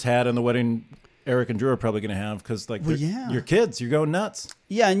I just had and the wedding Eric and Drew are probably going to have because like you're kids, you're going nuts.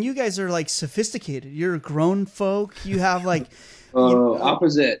 Yeah, and you guys are like sophisticated. You're grown folk. You have like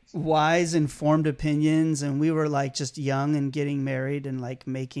opposite wise, informed opinions, and we were like just young and getting married and like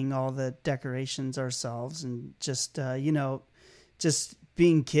making all the decorations ourselves and just just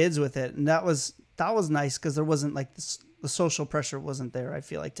being kids with it. And that was nice because there wasn't like the social pressure wasn't there. I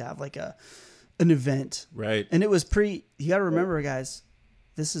feel like to have like an event, right? And it was you got to remember, guys,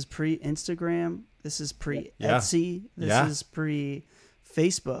 this is pre-Instagram, this is pre-Etsy, this is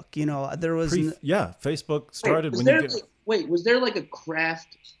pre-Facebook. There was Facebook started was there like a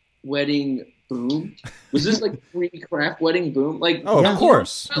craft wedding boom? Was this like pre-craft wedding boom? Like, of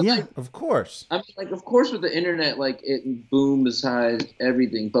course, of course. I mean, like, of course, with the internet, like it boom-sized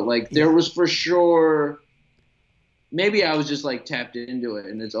everything, but like there was for sure. Maybe I was just like tapped into it,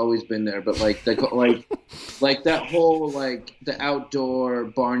 and it's always been there. But like like that whole like the outdoor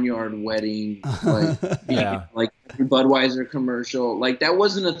barnyard wedding, like Budweiser commercial, like that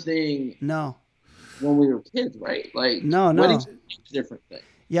wasn't a thing. No, when we were kids, right? Like weddings are a different thing.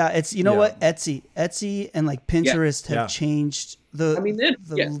 Yeah, it's what Etsy and like Pinterest have changed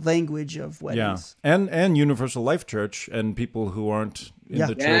the language of weddings. Yeah, and Universal Life Church and people who aren't in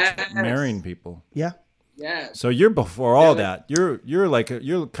the church marrying people. Yeah. Yeah. So you're before all that. You're like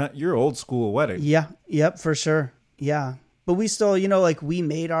you're old school wedding. Yeah. Yep. For sure. Yeah. But we still, like we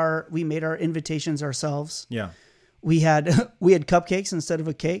made our invitations ourselves. Yeah. We had cupcakes instead of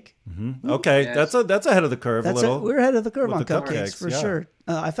a cake. Mm-hmm. Okay, yes. that's ahead of the curve a little. We're ahead of the curve on cupcakes for sure.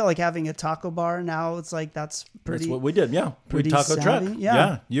 I felt like having a taco bar now. It's like that's pretty. That's what we did. Yeah. Pretty taco savvy. truck.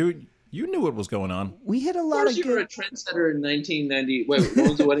 Yeah. You knew what was going on. We hit a lot of you were a trendsetter in 1990. Wait, what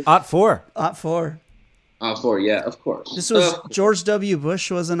was the wedding? OT4. OT4. OT4, yeah, of course. This was George W.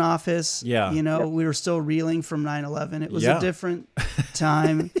 Bush was in office. Yeah. We were still reeling from 9/11. It was a different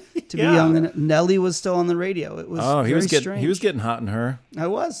time to be young. And Nelly was still on the radio. It was he was getting hot in her. I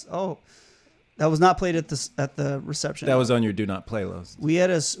was. Oh, that was not played at the reception. That was on your do not play list. We had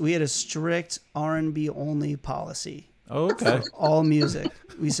a strict R&B only policy. Oh, okay. All music.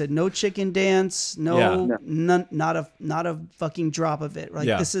 We said no chicken dance, none, not a fucking drop of it. Like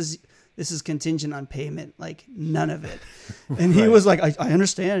this is contingent on payment, like none of it. And he was like, I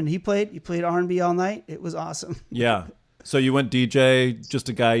understand. And he played R&B all night. It was awesome. Yeah. So you went DJ, just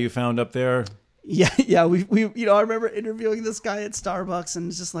a guy you found up there? Yeah. We I remember interviewing this guy at Starbucks and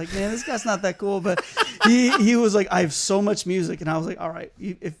it's just like, man, this guy's not that cool. But he was like, I have so much music. And I was like, all right,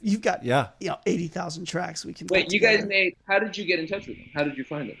 if you've got 80,000 tracks, we can. Wait, you guys how did you get in touch with him? How did you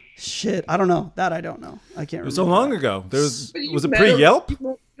find him? Shit, I don't know. That I don't know. I can't remember. It was so long ago. Was it pre-Yelp?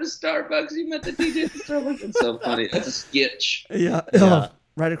 The Starbucks, you met the DJ at the Starbucks. It's so funny. That's a sketch. Yeah. Oh,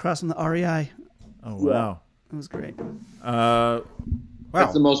 right across from the REI. Oh wow, it was great. Wow.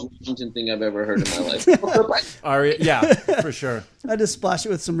 That's the most Washington thing I've ever heard in my life. Yeah, for sure. I just splash it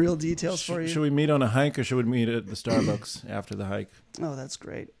with some real details for you. Should we meet on a hike or should we meet at the Starbucks after the hike? Oh, that's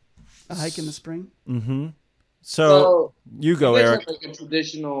great. A hike in the spring? Mm-hmm. So you go, you guys Eric. had like a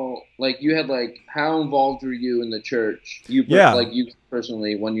traditional, like you had like, how involved were you in the church? You like you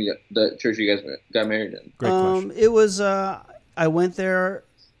personally when you got the church you guys got married in. Great question. It was. I went there.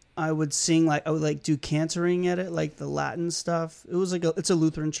 I would sing I would like do cantering at it, like the Latin stuff. It was like it's a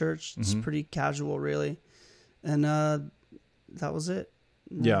Lutheran church. It's pretty casual, really, and that was it.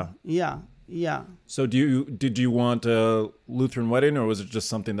 Yeah. So did you want a Lutheran wedding, or was it just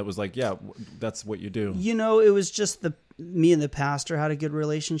something that was like, yeah, that's what you do? It was just me and the pastor had a good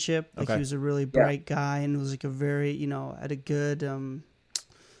relationship. Like Okay. he was a really bright guy and was like a very, had a good,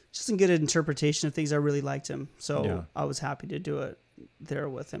 just a good interpretation of things. I really liked him. So I was happy to do it there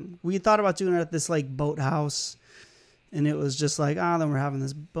with him. We thought about doing it at this like boathouse, and it was just like, then we're having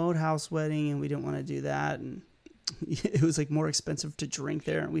this boathouse wedding and we didn't want to do that. And it was like more expensive to drink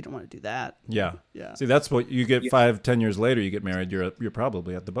there, and we don't want to do that. Yeah. Yeah. See, that's what you get 5-10 years later. You get married. You're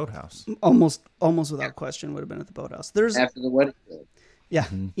probably at the boathouse. Almost without question would have been at the boathouse. After the wedding. Yeah.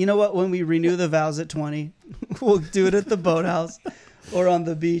 You know what? When we renew the vows at 20, we'll do it at the boathouse or on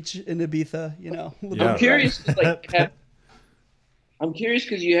the beach in Ibiza. Yeah. I'm curious,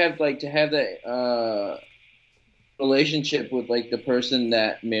 because you have like to have that relationship with like the person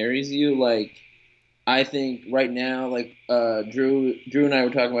that marries you. Like, I think right now, like Drew and I were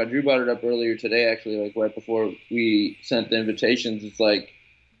talking about. Drew brought it up earlier today, actually, like right before we sent the invitations. It's like,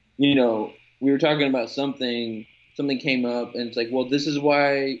 we were talking about something came up, and it's like, well, this is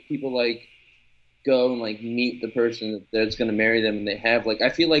why people like go and like meet the person that's going to marry them, and they have like, I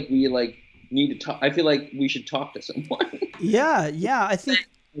feel like we like need to talk. I feel like we should talk to someone. Yeah, I think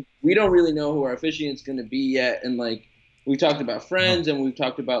we don't really know who our officiant's going to be yet, and like. We talked about friends, and we've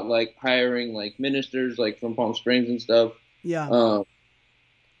talked about like hiring like ministers, like from Palm Springs and stuff. Yeah.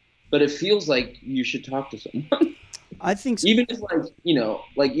 But it feels like you should talk to someone. I think so. Even if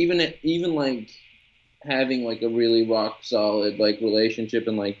like even like having like a really rock solid like relationship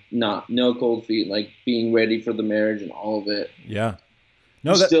and like no cold feet, like being ready for the marriage and all of it. Yeah.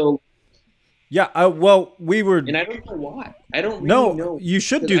 No, still. Yeah, well, we were... And I don't know why. I don't really know. You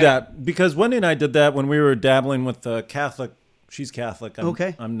should do that, because Wendy and I did that when we were dabbling with Catholic. She's Catholic.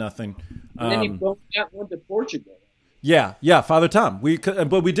 I'm nothing. And then you went to Portugal. Yeah, Father Tom.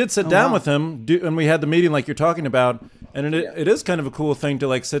 But we did sit down with him, and we had the meeting like you're talking about, and it is kind of a cool thing to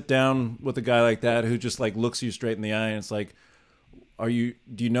like sit down with a guy like that who just like looks you straight in the eye, and it's like, do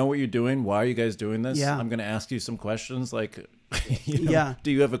you know what you're doing? Why are you guys doing this? Yeah. I'm going to ask you some questions like... Yeah.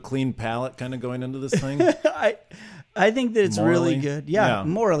 Do you have a clean palate kind of going into this thing? I think that it's Morally? really good. Yeah,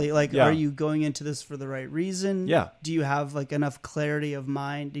 morally. Like, Yeah. are you going into this for the right reason? Yeah. Do you have like enough clarity of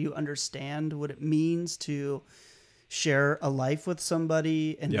mind? Do you understand what it means to share a life with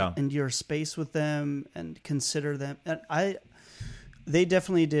somebody and your space with them and consider them? And they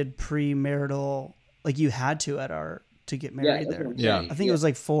definitely did premarital, like you had to to get married there. Yeah. I think it was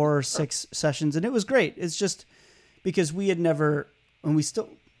like 4 or 6 sessions, and it was great. It's just because we had never, and we still,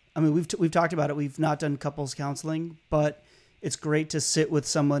 we've talked about it. We've not done couples counseling, but it's great to sit with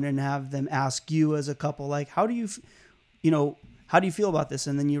someone and have them ask you as a couple, like, how do you feel about this?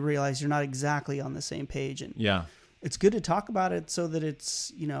 And then you realize you're not exactly on the same page. And it's good to talk about it so that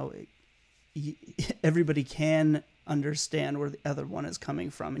it's, everybody can understand where the other one is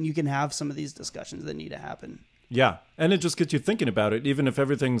coming from, and you can have some of these discussions that need to happen. Yeah. And it just gets you thinking about it. Even if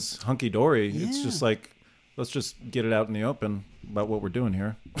everything's hunky-dory, it's just like, let's just get it out in the open about what we're doing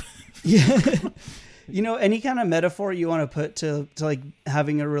here. Yeah. Any kind of metaphor you want to put to like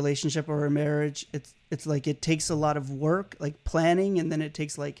having a relationship or a marriage, it's like it takes a lot of work, like planning, and then it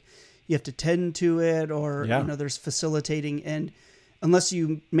takes like you have to tend to it, or there's facilitating, and unless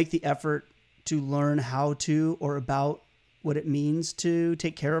you make the effort to learn how to or about what it means to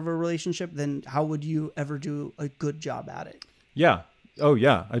take care of a relationship, then how would you ever do a good job at it? Yeah. Oh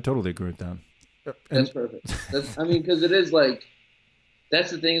yeah, I totally agree with that. That's perfect. Because it is like, that's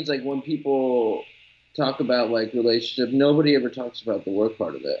the thing. It's like when people talk about like relationship, nobody ever talks about the work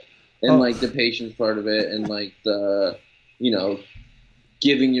part of it, and like the patience part of it, and like the,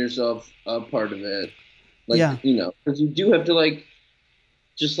 giving yourself a part of it. Like, because you do have to like,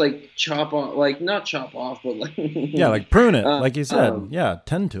 just like chop off, like not chop off, but like like prune it, like you said.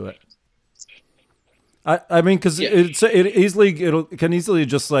 Tend to it. I mean, because it can easily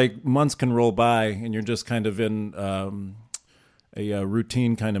just like months can roll by, and you're just kind of in a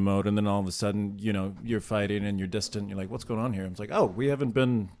routine kind of mode, and then all of a sudden, you're fighting and you're distant. You're like, "What's going on here?" It's like, "Oh, we haven't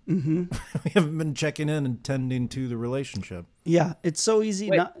been we haven't been checking in and tending to the relationship." Yeah, it's so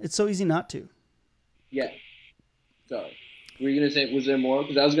easy. It's so easy not to. Yeah. Sorry. Were you gonna say? Was there more?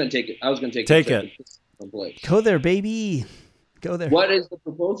 Because I was gonna take it. Take it. Go there, baby. Go there. What is the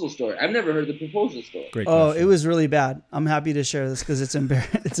proposal story? I've never heard the proposal story. Great Oh, question. it was really bad. I'm happy to share this because it's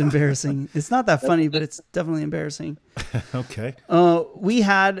it's embarrassing. It's not that funny, but it's definitely embarrassing. Okay.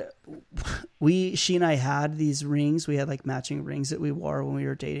 She and I had these rings. We had like matching rings that we wore when we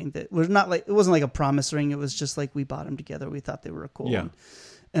were dating. That was not like, it wasn't like a promise ring. It was just like we bought them together. We thought they were cool. Yeah.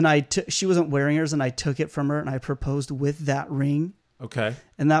 And she wasn't wearing hers, and I took it from her and I proposed with that ring. Okay.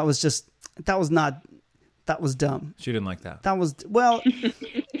 And that was dumb. She didn't like that.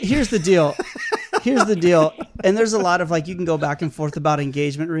 Here's the deal. And there's a lot of like, you can go back and forth about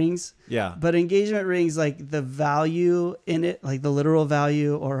engagement rings. Yeah. But engagement rings, like the value in it, like the literal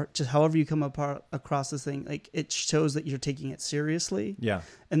value, or just however you come across this thing, like it shows that you're taking it seriously. Yeah.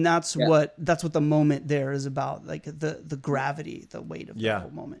 And that's what the moment there is about, like the gravity, the weight of the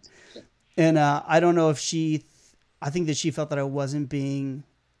whole moment. And I don't know if I think that she felt that I wasn't being,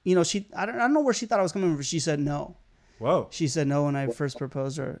 I don't know where she thought I was coming from, but she said no. Whoa. She said no when I first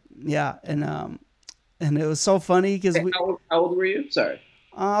proposed her. Yeah. And it was so funny because how old were you? Sorry.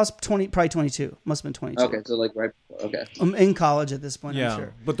 I was probably 22. Must have been 22. Okay, so like right before. Okay. I'm in college at this point, Yeah. I'm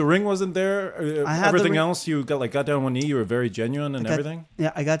sure. But the ring wasn't there. I had Everything the ring. else, you got down on one knee. You were very genuine and everything.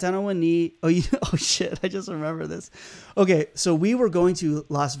 Yeah, I got down on one knee. Oh shit! I just remember this. Okay, so we were going to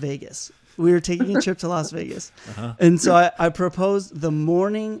Las Vegas. We were taking a trip to Las Vegas, and so I proposed the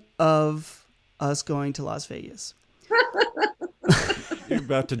morning of us going to Las Vegas. You're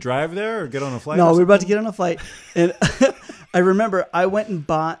about to drive there or get on a flight? No, we were about to get on a flight, and I remember I went and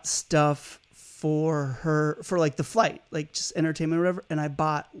bought stuff for her for like the flight, like just entertainment or whatever, and I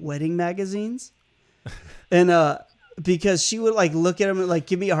bought wedding magazines, and because she would like look at them and like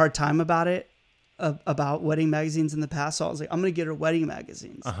give me a hard time about it. About wedding magazines in the past. So I was like, I'm going to get her wedding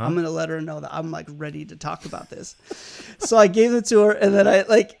magazines. I'm going to let her know that I'm like ready to talk about this. So I gave it to her, and then I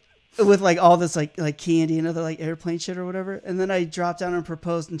like, with like all this like candy and other like airplane shit or whatever. And then I dropped down and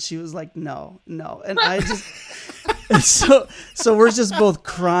proposed, and she was like, no. And I just, and so we're just both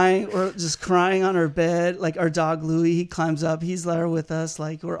crying. We're just crying on our bed. Like our dog Louie, he climbs up, he's there with us.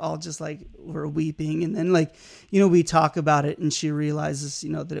 Like we're all just like, we're weeping. And then like, we talk about it, and she realizes,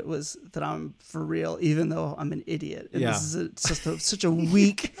 that I'm for real, even though I'm an idiot. And this is such a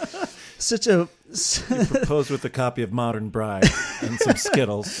weak, You proposed with a copy of Modern Bride and some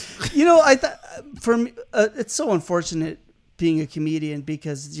Skittles. I thought for me, it's so unfortunate being a comedian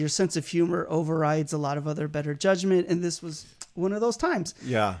because your sense of humor overrides a lot of other better judgment. And this was one of those times.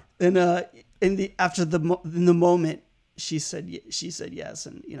 Yeah. And in the moment, she said yes,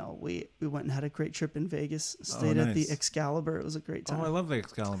 and we went and had a great trip in Vegas. Stayed at the Excalibur. It was a great time. Oh, I love the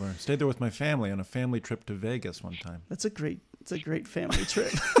Excalibur. Stayed there with my family on a family trip to Vegas one time. It's a great family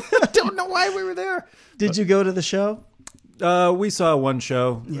trip. I don't know why we were there. Did you go to the show? We saw one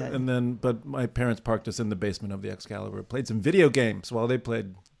show, Yeah. but my parents parked us in the basement of the Excalibur. Played some video games while they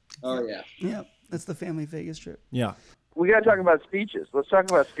played. Oh yeah. Yeah, that's the family Vegas trip. Yeah. We got to talk about speeches. Let's talk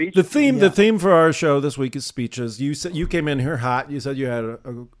about speeches. The theme for our show this week is speeches. You said you came in here hot. You said you had a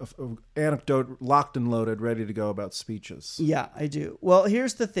anecdote locked and loaded, ready to go about speeches. Yeah, I do. Well,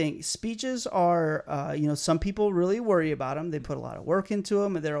 here's the thing: speeches are, some people really worry about them. They put a lot of work into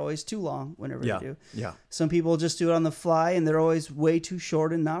them, and they're always too long whenever they do. Yeah. Some people just do it on the fly, and they're always way too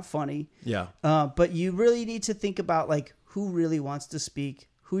short and not funny. Yeah. But you really need to think about like who really wants to speak,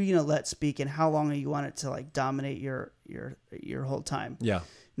 who you gonna let speak, and how long you want it to like dominate your whole time. Yeah.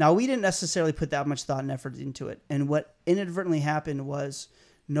 Now, we didn't necessarily put that much thought and effort into it, and what inadvertently happened was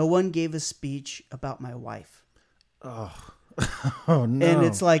no one gave a speech about my wife. Oh no! And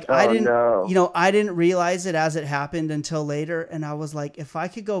it's like Oh, I didn't, no. I didn't realize it as it happened until later, and I was like, if I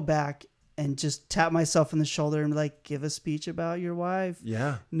could go back and just tap myself on the shoulder and like give a speech about your wife.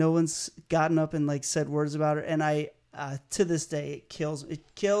 Yeah. No one's gotten up and like said words about her, and I. To this day, it kills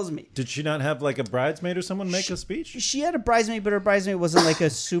me. Did she not have like a bridesmaid or someone make a speech? She had a bridesmaid, but her bridesmaid wasn't like a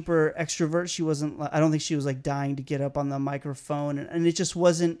super extrovert. She wasn't. I don't think she was like dying to get up on the microphone, and it just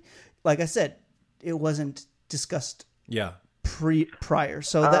wasn't. Like I said, it wasn't discussed. Yeah. Prior,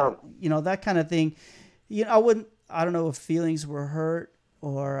 so that that kind of thing. I don't know if feelings were hurt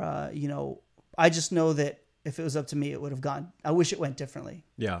or I just know that if it was up to me, it would have gone. I wish it went differently.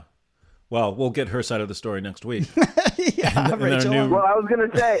 Yeah. Well, we'll get her side of the story next week. Yeah, Rachel. Well, I was going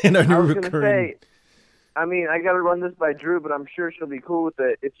to say, in our new recurring. I mean, I got to run this by Drew, but I'm sure she'll be cool with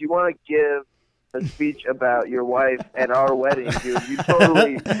it. If you want to give a speech about your wife at our wedding, dude, you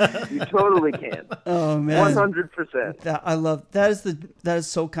totally can. Oh man, 100%. I love that is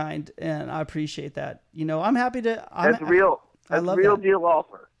so kind, and I appreciate that. You know, I'm happy to. That's real. That's love real that. deal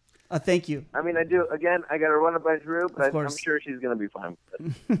offer. Thank you. I mean, I do. Again, I got to run it by Drew, but I'm course. sure she's going to be fine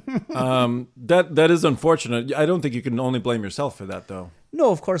with it. That is unfortunate. I don't think you can only blame yourself for that, though.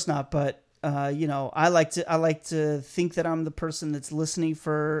 No, of course not. But you know, I like to think that I'm the person that's listening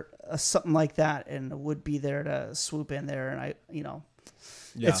for something like that, and would be there to swoop in there. And I, you know,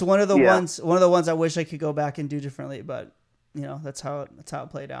 it's one of the ones I wish I could go back and do differently. But you know, that's how it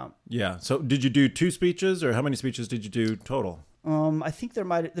played out. Yeah. So, did you do 2 speeches, or how many speeches did you do total? I think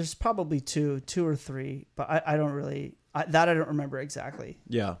there's probably two or three, but I don't really I don't remember exactly.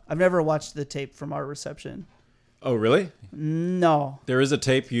 Yeah. I've never watched the tape from our reception. Oh, really? No. There is a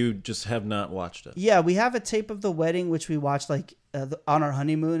tape, you just have not watched it. Yeah, we have a tape of the wedding, which we watched like on our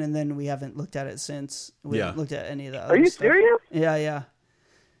honeymoon, and then we haven't looked at it since. We haven't looked at any of the other Are you stuff. serious? Yeah.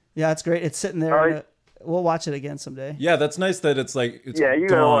 It's great. It's sitting there. We'll watch it again someday. Yeah, that's nice that it's like it's Yeah, you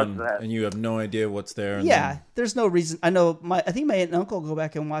gotta watch gone that. and you have no idea what's there. And Yeah, then- there's no reason. I know I think my aunt and uncle go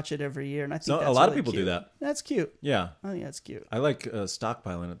back and watch it every year, and I think So, that's a lot of really people do cute. that. That's cute. Yeah. I think that's cute. I like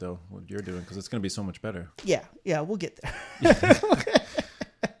stockpiling it, though, what you're doing, because it's going to be so much better. Yeah, we'll get there.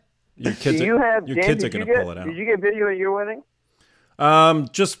 Your kids, Do you have, your Dan, kids are did you going to pull it out. Did you get video at your wedding?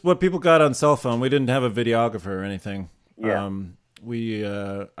 Just what people got on cell phone. We didn't have a videographer or anything. Yeah.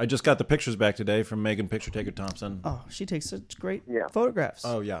 I just got the pictures back today from Megan Picture Taker Thompson. Oh, she takes such great Yeah. photographs.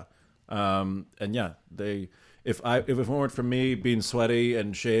 Oh yeah, and yeah, if it weren't for me being sweaty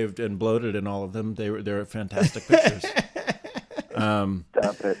and shaved and bloated in all of them, they're fantastic pictures.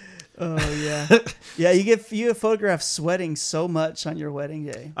 Stop it. Oh yeah, yeah. You get photographed sweating so much on your wedding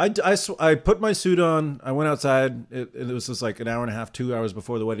day. I put my suit on. I went outside. It was just like an hour and a half, 2 hours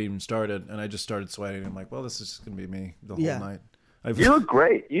before the wedding even started, and I just started sweating. I'm like, well, this is just gonna be me the whole night. You look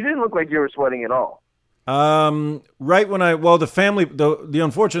great. You didn't look like you were sweating at all. Right when the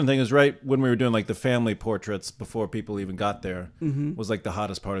unfortunate thing is right when we were doing like the family portraits before people even got there was like the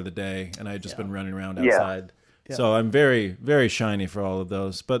hottest part of the day, and I had just been running around outside. Yeah. So I'm very, very shiny for all of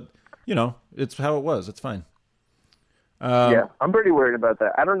those, but you know, it's how it was. It's fine. Yeah, I'm pretty worried about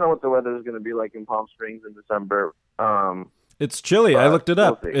that. I don't know what the weather is going to be like in Palm Springs in December. It's chilly. I looked it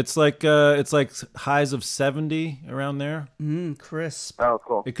up. We'll see. It's like highs of 70 around there. Crisp. Oh,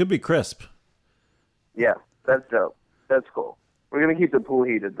 cool. It could be crisp. Yeah, that's dope. That's cool. We're going to keep the pool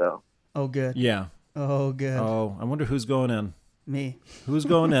heated, though. Oh, good. Yeah. Oh, good. Oh, I wonder who's going in. Me. Who's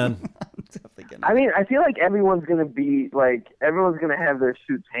going in? Definitely gonna. I mean, I feel like everyone's going to have their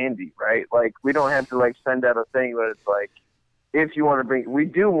suits handy, right? Like, we don't have to, like, send out a thing, but it's like, if you want to bring, we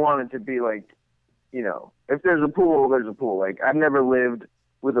do want it to be like, you know, if there's a pool, there's a pool. Like, I've never lived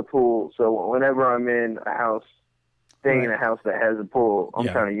with a pool, so whenever I'm in a house, staying in a house that has a pool, I'm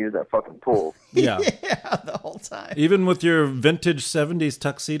trying to use that fucking pool. Yeah. Yeah, the whole time. Even with your vintage 70s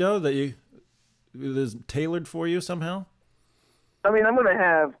tuxedo that it is tailored for you somehow? I mean, I'm gonna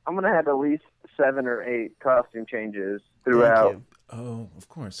have at least 7 or 8 costume changes throughout. Thank Oh, of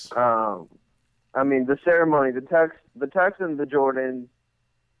course. I mean, the ceremony, the tux and the Jordans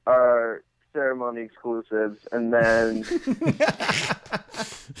are ceremony exclusives, and then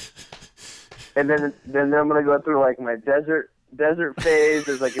then I'm gonna go through like my desert phase.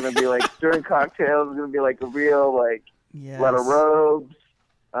 There's like gonna be like during cocktails, it's gonna be like a real like Yes. lot of robes,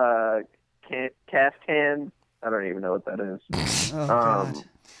 caftans. I don't even know what that is. Oh, God.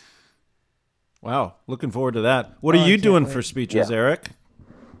 Wow. Looking forward to that. What are I you can't doing wait. for speeches, Yeah. Eric?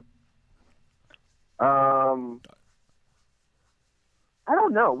 I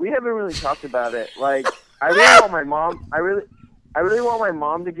don't know. We haven't really talked about it. Like, I really want my mom. I really want my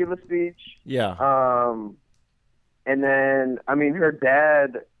mom to give a speech. Yeah. And then, I mean, her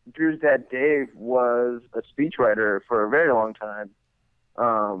dad, Drew's dad, Dave, was a speechwriter for a very long time.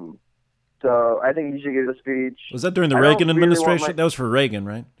 So I think he should give a speech. Was that during the I don't Reagan really want administration? That was for Reagan,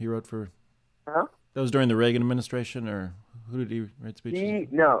 right? He wrote for... Huh? That was during the Reagan administration, or who did he write speeches? He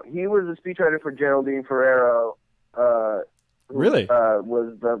was a speechwriter for Geraldine Ferrero. Who, Really?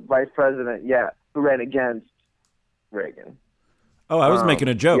 Was the vice president, who ran against Reagan. Oh, I was making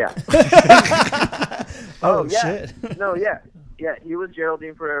a joke. Yeah. Oh, yeah. shit. No, yeah. Yeah, he was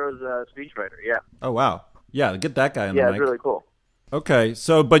Geraldine Ferrero's speechwriter, yeah. Oh, wow. Yeah, get that guy on Yeah, the it's mic. really cool. Okay,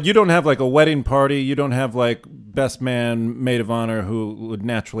 so, but you don't have like a wedding party. You don't have like best man, maid of honor who would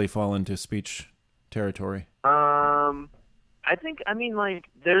naturally fall into speech territory. I think, like,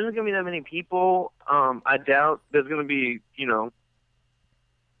 there isn't going to be that many people. I doubt there's going to be,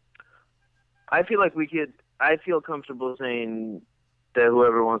 I feel like I feel comfortable saying that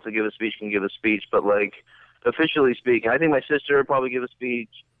whoever wants to give a speech can give a speech. But like officially speaking, I think my sister would probably give a speech.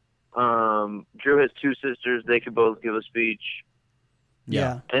 Drew has 2 sisters; they could both give a speech.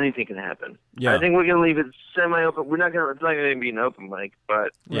 Yeah. Anything can happen. Yeah. I think we're gonna leave it semi-open. We're not gonna. It's not gonna be an open mic,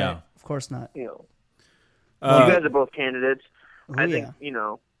 but Yeah. Right. Of course not. you know, Uh, you guys are both candidates. Oh, I think yeah. you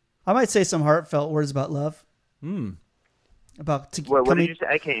know. I might say some heartfelt words about love. hmm. About What did you say?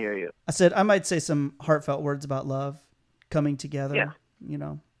 I can't hear you. I said I might say some heartfelt words about love, coming together. Yeah. You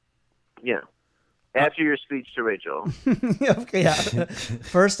know. Yeah. After your speech to Rachel. Okay, yeah.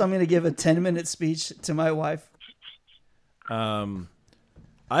 First, I'm going to give a 10-minute speech to my wife.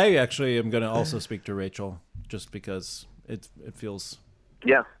 I actually am going to also speak to Rachel just because it feels.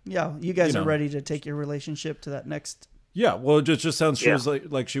 Yeah. Yeah, you guys You are know. ready to take your relationship to that next. Yeah, well, it just sounds she Yeah. was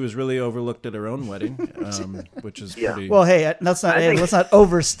like she was really overlooked at her own wedding, which is Yeah. pretty. Well, hey, let's think- not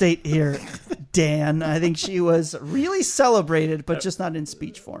overstate here, Dan. I think she was really celebrated, but just not in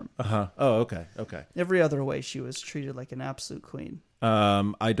speech form. Uh-huh. Oh, okay. Every other way, she was treated like an absolute queen.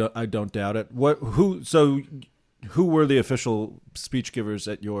 I don't doubt it. Who were the official speech givers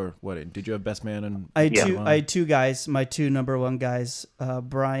at your wedding? Did you have best man and I had Yeah. two. I had 2 guys. My 2 number 1 guys,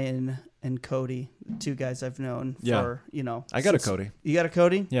 Brian and Cody. 2 guys I've known Yeah. for I got a since- Cody. You got a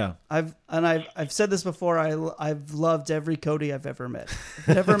Cody? Yeah. I've said this before. I've loved every Cody I've ever met.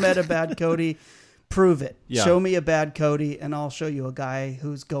 Never met a bad Cody. Prove it. Yeah. Show me a bad Cody, and I'll show you a guy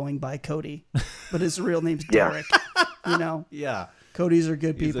who's going by Cody, but his real name's Yeah. Derek. You know, Yeah. Codys are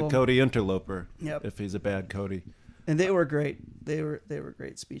good He's people, a Cody interloper. Yep. If he's a bad Cody. and they were great. They were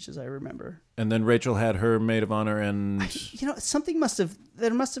great speeches. I remember. And then Rachel had her maid of honor and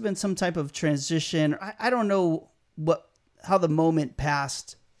There must have been some type of transition. I don't know how the moment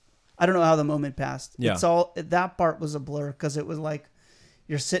passed. I don't know how the moment passed. Yeah. It's all, that part was a blur because it was like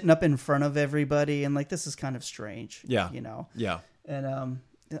you're sitting up in front of everybody and like, this is kind of strange. Yeah. You know? yeah. And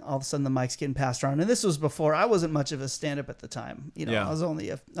all of a sudden the mic's getting passed around. And this was before I wasn't much of a stand-up at the time. You know, Yeah. I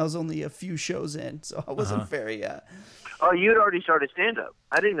was only a few shows in, so I wasn't very. Oh, you'd already started stand-up.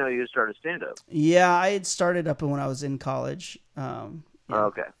 I didn't know you had started stand-up. Yeah, I had started up when I was in college. Yeah, Oh,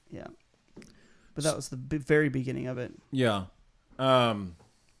 okay. yeah, but that was the very beginning of it. Yeah.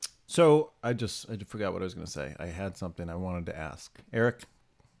 So I forgot what I was going to say. I had something I wanted to ask. Eric,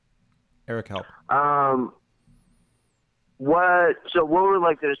 help. So what were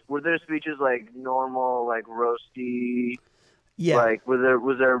like were there speeches like normal, like roasty? Yeah, Like was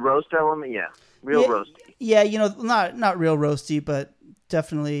there a roast element? Yeah. Real roasty. Yeah, not real roasty, but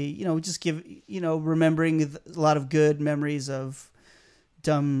definitely, just give, remembering a lot of good memories of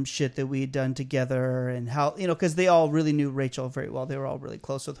dumb shit that we had done together and how, because they all really knew Rachel very well. They were all really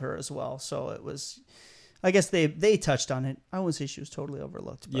close with her as well. So it was, I guess they touched on it. I wouldn't say she was totally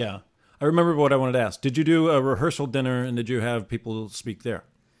overlooked. But Yeah. I remember what I wanted to ask. Did you do a rehearsal dinner and did you have people speak there?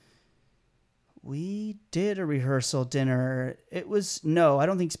 we did a rehearsal dinner. No, I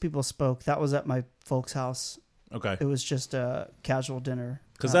don't think people spoke. That was at my folks' house. Okay. It was just a casual dinner.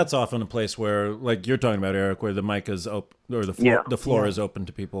 Because that's often a place where, like you're talking about, Eric, where the mic is open or the floor is open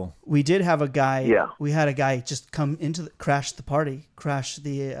to people. We did have a guy. Yeah. We had a guy just come crash the party, crash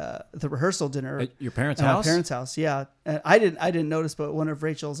the rehearsal dinner At your parents' at house? my parents' house. Yeah, and I didn't notice, but one of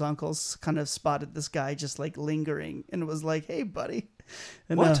Rachel's uncles kind of spotted this guy just like lingering, and was like, "Hey, buddy."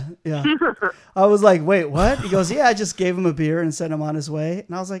 And, What? Yeah. I was like, "Wait, what?" He goes, "Yeah, I just gave him a beer and sent him on his way."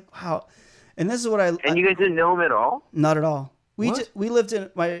 And I was like, "Wow." And this is what And you guys didn't know him at all? not at all. What? We lived in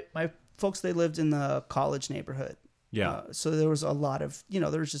my folks. They lived in the college neighborhood. Yeah. So there was a lot of there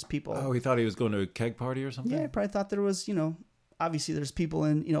was just people. Oh, he thought he was going to a keg party or something? Yeah, I probably thought there was, obviously there's people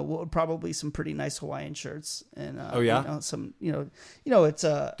in, probably some pretty nice Hawaiian shirts and Oh, yeah? some, it's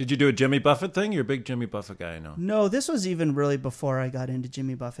Did you do a Jimmy Buffett thing? You're a big Jimmy Buffett guy, I know. no, this was even really before I got into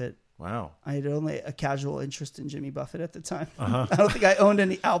Jimmy Buffett. Wow. I had only a casual interest in Jimmy Buffett at the time. Uh-huh. I don't think I owned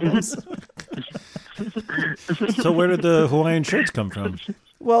any albums. So where did the Hawaiian shirts come from?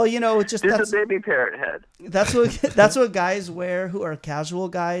 Well, just Just a baby parrot head. that's what guys wear who are casual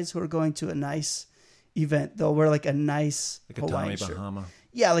guys who are going to a nice event. They'll wear like a nice Like a Hawaiian Tommy shirt. Bahama.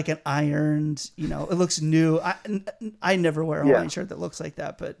 Yeah, like an ironed, it looks new. I never wear a Hawaiian Yeah. shirt that looks like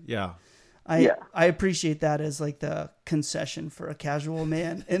that, but Yeah. Yeah. I appreciate that as like the concession for a casual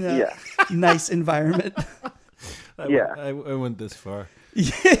man in a Yeah. nice environment. I went this far.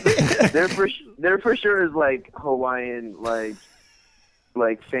 There for sure is like Hawaiian,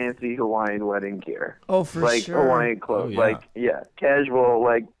 like fancy Hawaiian wedding gear. Oh, for like sure. Hawaiian clothes. Oh, yeah. Casual.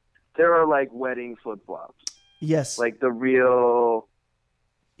 Like there are like wedding flip flops. Yes. Like the real.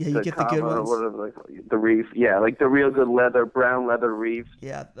 yeah, you get the good Kama, ones. whatever, like the reef. Yeah, like the real good brown leather reef.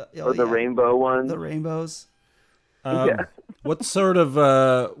 Yeah. Or the rainbow ones. The rainbows. Yeah. What sort of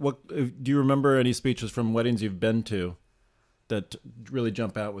what do you remember any speeches from weddings you've been to that really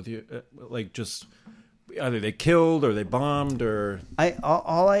jump out with you? Like just either they killed or they bombed or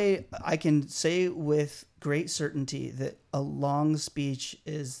I can say with great certainty that a long speech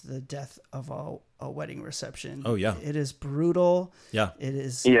is the death of a wedding reception. Oh, yeah. It is brutal. Yeah. It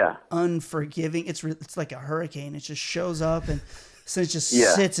is Yeah. unforgiving. It's like a hurricane. It just shows up and so it just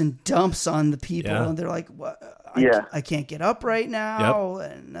Yeah. sits and dumps on the people, Yeah. and they're like, "What? Yeah. I can't get up right now."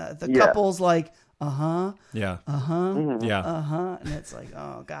 And the Yeah. couple's like, yeah yeah, and it's like,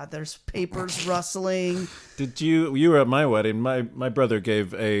 oh god, there's papers rustling. Did you were at my wedding? My brother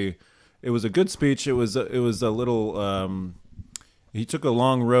gave it was a good speech. It was a little he took a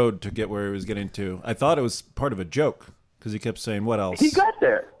long road to get where he was getting to. I thought it was part of a joke because he kept saying, "What else?" He got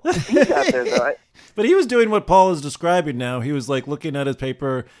there. He got there, though. But he was doing what Paul is describing now. He was like looking at his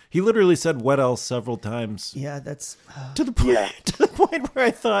paper. He literally said "what else" several times Yeah, that's to the point Yeah. to the point where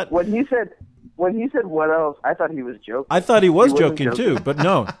I thought When he said what else, I thought he was joking. I thought he was wasn't joking too, but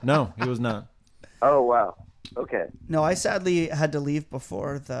no, he was not. Oh, wow. Okay. no. I sadly had to leave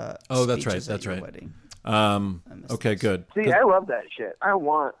before the. Oh, that's speeches right, at that's your right. Wedding. Okay, good. See, I love that shit. I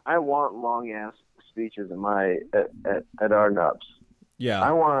want long ass speeches at our nubs. Yeah,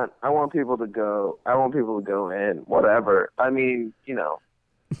 I want people to go. I want people to go in. Whatever. I mean,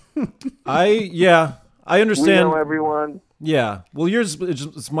 I we understand. know everyone. Yeah. Well, yours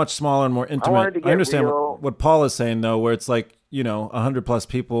is much smaller and more intimate. wanted to get understand real. what Paul is saying, though, where it's like, 100 plus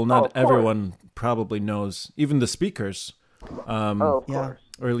people. Not of course. everyone probably knows, even the speakers, Of Yeah. course.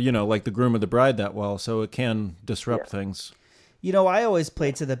 or, like the groom or the bride that well. So it can disrupt things. I always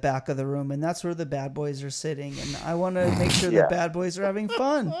play to the back of the room, and that's where the bad boys are sitting, and I want to make sure Yeah. the bad boys are having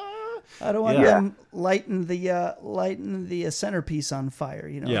fun. I don't want Yeah. them lighting the centerpiece on fire,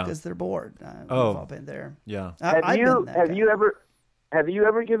 Yeah. because they're bored. We've Oh. all been there. Yeah. I've been that guy. Have you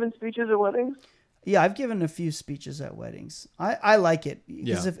ever given speeches at weddings? Yeah, I've given a few speeches at weddings. I like it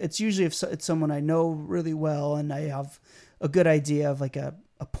because Yeah. if it's usually if it's someone I know really well and I have a good idea of like a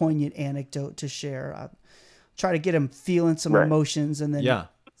poignant anecdote to share. I try to get them feeling some Right. emotions and then Yeah.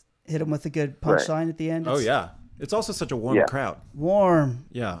 hit them with a good punchline at the end. Oh, It's yeah. It's also such a warm Yeah. crowd. warm.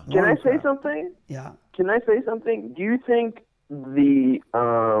 Yeah. Can I Warm say crowd. something? Yeah. Can I say something? Do you think the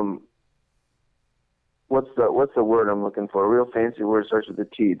what's the word I'm looking for? A real fancy word starts with a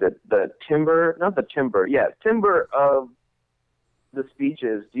T. The timber, not the timber. Yeah, timber of the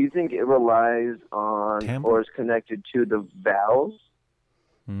speeches. Do you think it relies on Timbre? or is connected to the vows?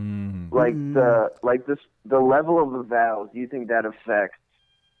 Mm. Like the level of the vows. Do you think that affects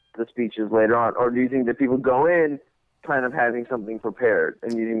the speeches later on, or do you think that people go in kind of having something prepared,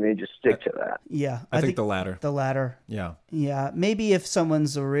 and you think they just stick to that? Yeah. I think the latter. The latter. Yeah. Yeah. Maybe if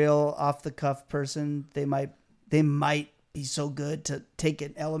someone's a real off the cuff person, they might be so good to take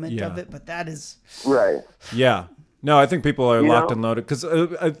an element Yeah. of it, but that is Right. Yeah. No, I think people are You locked know? and loaded because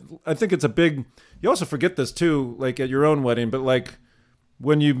I think it's a big. You also forget this too, like at your own wedding, but like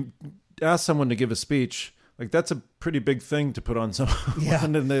when you ask someone to give a speech, like that's a pretty big thing to put on someone, Yeah.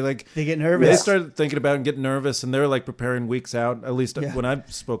 and they they get they nervous. start thinking about it and get nervous, and they're like preparing weeks out. At least Yeah. when I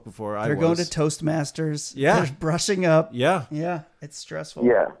spoke before, They're I going was. to Toastmasters. Yeah. They're brushing up. Yeah. Yeah. It's stressful.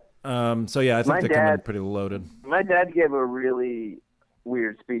 Yeah. So yeah, I think My they come in dad- pretty loaded. My dad gave a really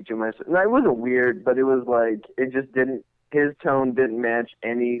weird speech in my. No, it wasn't weird, but it was like it just didn't. His tone didn't match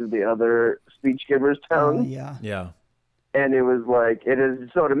any of the other speech givers' Oh, tone, yeah. and it was like it is.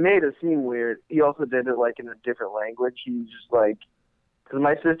 So it made it seem weird. He also did it like in a different language. He was just like, because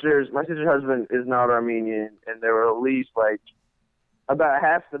my sister's husband is not Armenian, and there were at least like about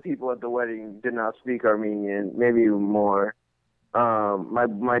half the people at the wedding did not speak Armenian, maybe even more.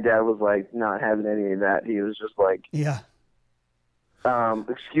 My dad was like not having any of that. He was just like, Yeah.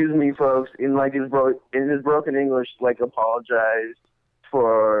 excuse me, folks, in like his broken English, like apologized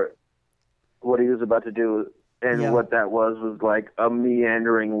for what he was about to do, and Yeah. what that was like a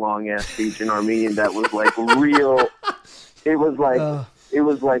meandering long ass speech in Armenian that was like real. It was like it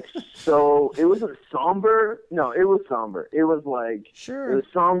was like so. It wasn't somber. No, it was somber. It was like Sure. it was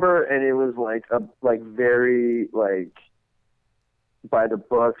somber, and it was like very like by the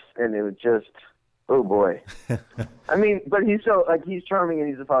books, and it was just. Oh boy! I mean, but he's charming and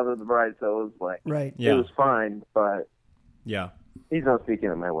he's the father of the bride, so it was like Right. Yeah. it was fine. But Yeah. he's not speaking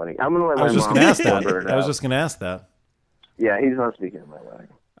at my wedding. I'm gonna let I was my just mom gonna ask wonder that. it I was out. just gonna ask that. Yeah, he's not speaking at my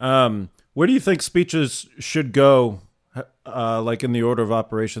wedding. Where do you think speeches should go, like in the order of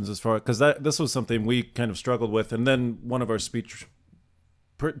operations, as far because this was something we kind of struggled with, and then one of our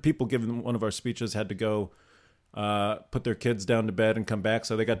people giving one of our speeches had to go put their kids down to bed and come back,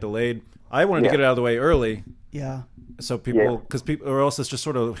 so they got delayed. I wanted to get it out of the way early. Yeah. So because people, or else it's just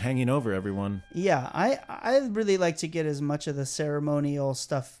sort of hanging over everyone. Yeah, I really like to get as much of the ceremonial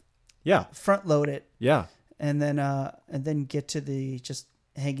stuff. Yeah. Front load it. Yeah. And then get to the just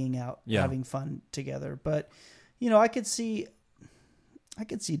hanging out, having fun together. But I could see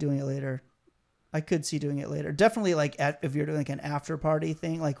doing it later. Definitely like if you're doing like an after party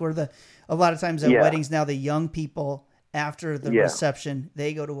thing, like where a lot of times at weddings now, the young people after the reception,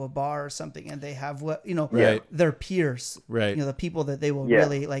 they go to a bar or something and they have their peers, right? The people that they will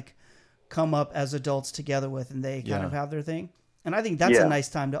really like come up as adults together with, and they kind of have their thing. And I think that's a nice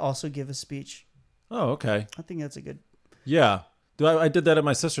time to also give a speech. Oh, okay. I think that's a good. Yeah. I did that at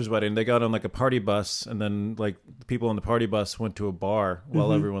my sister's wedding. They got on like a party bus, and then like the people on the party bus went to a bar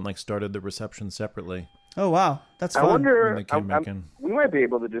while everyone like started the reception separately. Oh wow, that's fun. I wonder. And they came back in. We might be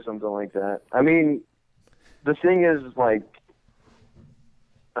able to do something like that. I mean, the thing is, like,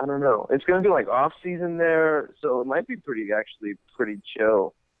 I don't know. It's going to be like off season there, so it might be pretty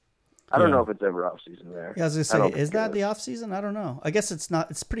chill. I don't know if it's ever off season there. Yeah, I was going to say, is that the off season? I don't know. I guess it's not.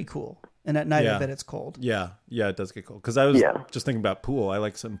 It's pretty cool. And at night, I bet it's cold. Yeah, it does get cold. Because I was just thinking about pool. I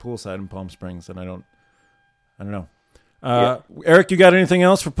like sitting poolside in Palm Springs, and I don't know. Eric, you got anything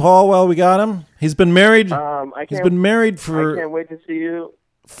else for Paul while we got him? He's been married. He's been married for. I can't wait to see you.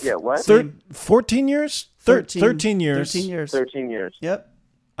 Yeah, what? 14 years? 13 years. 13 years. 13 years. Yep.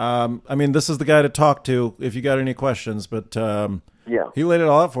 I mean, this is the guy to talk to if you got any questions. But he laid it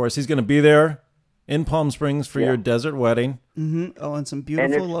all out for us. He's going to be there in Palm Springs for your desert wedding. Mm-hmm. Oh, and some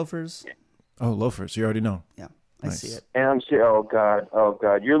beautiful loafers. Oh, loafers. You already know. Yeah, I see it. And I'm sure, oh God.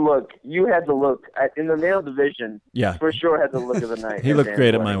 You had the look in the male division. Yeah. For sure had the look of the night. He looked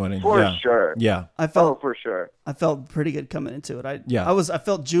great at my wedding. For sure. Yeah. For sure. I felt pretty good coming into it. I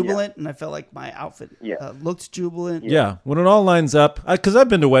felt jubilant, and I felt like my outfit looked jubilant. Yeah. When it all lines up, because I've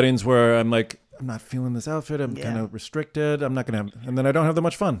been to weddings where I'm like, I'm not feeling this outfit. I'm kind of restricted. I'm not going to have, and then I don't have that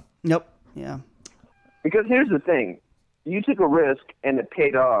much fun. Nope. Yeah. Because here's the thing. You took a risk and it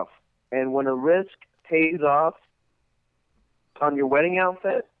paid off. And when a risk pays off on your wedding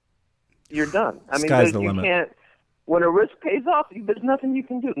outfit, you're done. I mean, Sky's the you limit. can't. When a risk pays off, there's nothing you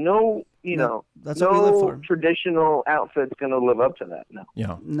can do. No, that's what we live for. Traditional outfit's going to live up to that. No.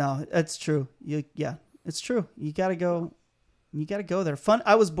 Yeah. No, that's true. It's true. You got to go. You got to go there. Fun.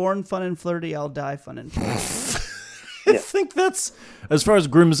 I was born fun and flirty. I'll die fun and flirty. I think that's as far as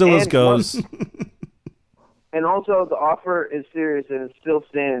Groomzilla's goes. And also, the offer is serious and it still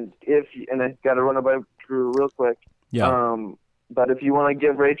stands. And I got to run it by Drew real quick. Yeah. But if you want to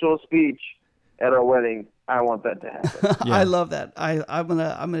give Rachel a speech at our wedding, I want that to happen. I love that. I'm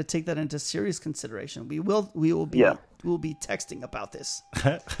gonna take that into serious consideration. We will be texting about this.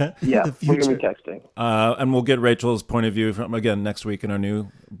 Yeah, we're gonna be texting. And we'll get Rachel's point of view from again next week in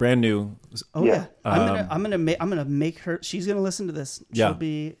our brand new. Oh yeah, I'm gonna make her. She's gonna listen to this. She'll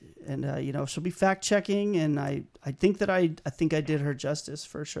be she'll be fact checking, and I think I did her justice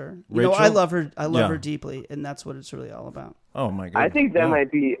for sure. Rachel? I love her. I love her deeply, and that's what it's really all about. Oh my god! I think that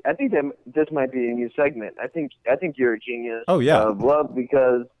might be. I think that this might be a new segment. I think you're a genius. Oh yeah, of love,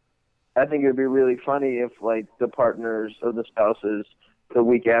 because I think it would be really funny if like the partners or the spouses the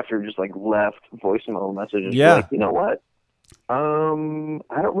week after just like left voicemail messages. Yeah. Like, you know what?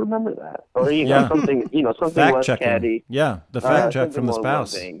 I don't remember that, or something. Something fact less checking. catty. Yeah, the fact check from the more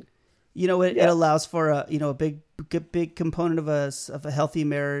spouse. loving. It allows for a big component of a healthy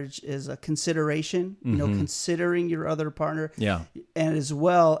marriage is a consideration. Considering your other partner. Yeah, and as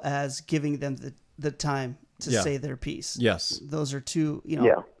well as giving them the time to say their piece. Yes, those are two.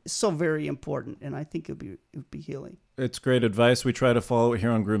 So very important, and I think it would be healing. It's great advice. We try to follow it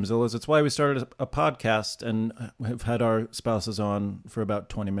here on Groomzilla's. It's why we started a podcast and have had our spouses on for about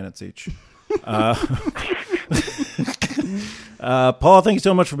 20 minutes each. Paul, thank you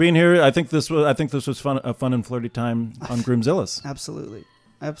so much for being here. I think this was fun, a fun and flirty time on Groomzilla's. Absolutely.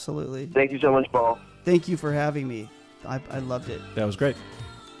 Thank you so much, Paul. Thank you for having me. I loved it. That was great.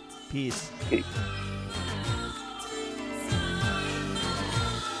 Peace.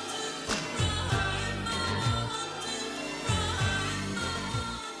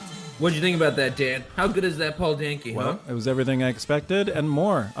 What'd you think about that, Dan? How good is that Paul Danke, Well, it was everything I expected and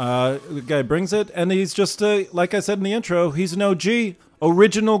more. The guy brings it, and he's just, like I said in the intro, he's an OG,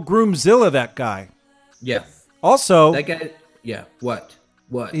 original Groomzilla, that guy. Yeah. Also, that guy, yeah, what?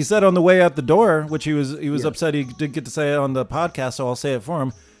 He said on the way out the door, which he was upset he didn't get to say it on the podcast, so I'll say it for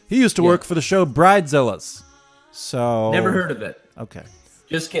him. He used to work for the show Bridezillas. So never heard of it. Okay.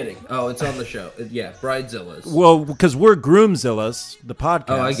 Just kidding. Oh, it's on the show. Yeah, Bridezillas. Well, because we're Groomzillas, the podcast.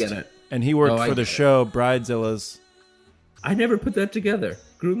 Oh, I get it. And he worked for the show Bridezilla's. I never put that together.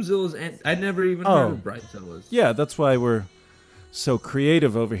 Groomzilla's, and I never even heard of Bridezilla's. Yeah, that's why we're so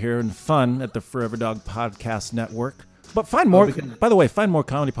creative over here and fun at the Forever Dog Podcast Network. But find more, by the way, find more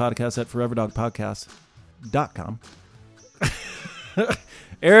comedy podcasts at foreverdogpodcast.com.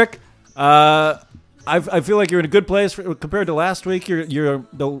 Eric, I feel like you're in a good place compared to last week.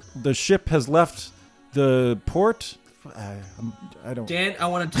 The ship has left the port. I don't. Dan, I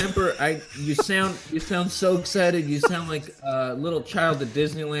want to temper. You sound so excited. You sound like a little child at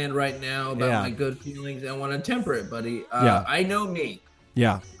Disneyland right now about my good feelings. I want to temper it, buddy. I know me.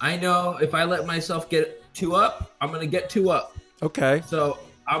 Yeah. I know if I let myself get too up, I'm gonna get too up. Okay. So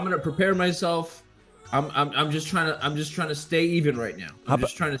I'm gonna prepare myself. I'm just trying to stay even right now. I'm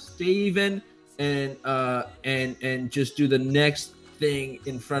just trying to stay even and just do the next thing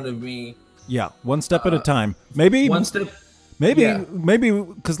in front of me. Yeah, one step at a time. Maybe one step. Maybe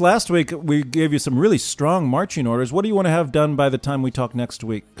because last week we gave you some really strong marching orders. What do you want to have done by the time we talk next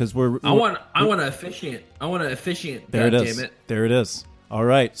week? Because I want to officiate. I want to officiate. There it is. Damn it. There it is. All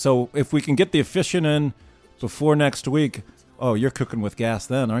right. So if we can get the officiant in before next week, you're cooking with gas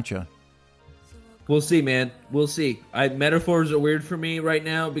then, aren't you? We'll see, man. We'll see. Metaphors are weird for me right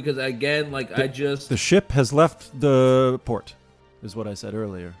now because again, the ship has left the port, is what I said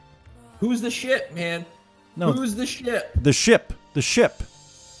earlier. Who's the ship, man? No. Who's the ship? The ship.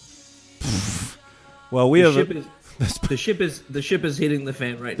 Well, the ship is hitting the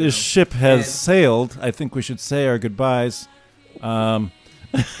fan right now. This ship has sailed. I think we should say our goodbyes.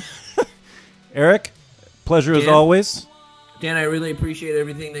 Eric, pleasure as always. Dan, I really appreciate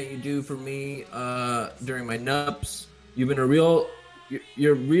everything that you do for me during my nups. You've been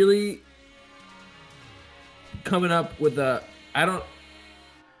you're really coming up with I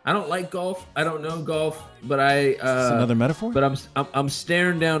don't like golf. I don't know golf, but Is this another metaphor? But I'm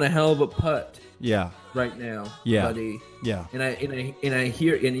staring down a hell of a putt. Yeah. Right now, yeah, buddy. Yeah. And I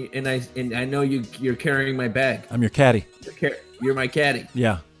hear and I know you're carrying my bag. I'm your caddy. You're my caddy.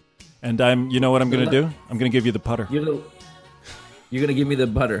 Yeah. And you know what I'm going to do? I'm going to give you the putter. You're going to give me the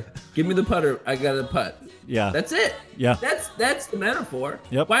putter. Give me the putter. I got a putt. Yeah. That's it. Yeah. That's the metaphor.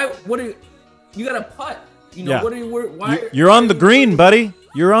 Yep. You got a putt? You know, what are you worried? You're on the green, buddy.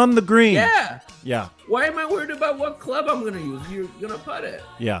 You're on the green. Yeah. Yeah. Why am I worried about what club I'm going to use? You're going to putt it.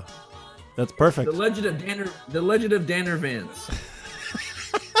 Yeah. That's perfect. The Legend of Danner Vance.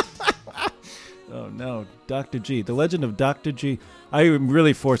 Oh no, Dr. G. The Legend of Dr. G. I am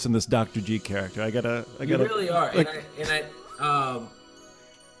really forcing this Dr. G character. You really are. I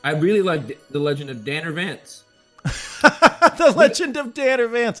really like The Legend of Danner Vance. The Legend of Danner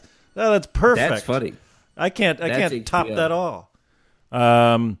Vance. Oh, that's perfect. That's funny. I can't top that all.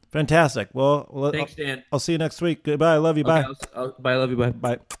 Fantastic. Well, thanks, Dan. I'll see you next week. Goodbye. I love you. Bye. Bye. I love you. Bye.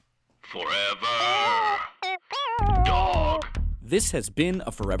 Bye. Forever Dog. This has been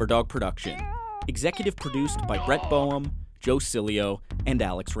a Forever Dog production. Executive produced by Brett Boehm, Joe Cilio, and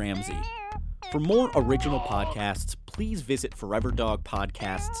Alex Ramsey. For more original podcasts, please visit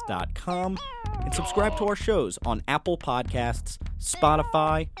foreverdogpodcasts.com and subscribe to our shows on Apple Podcasts,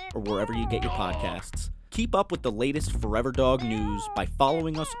 Spotify, or wherever you get your podcasts. Keep up with the latest Forever Dog news by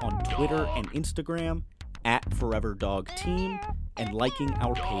following us on Twitter and Instagram @ForeverDogTeam and liking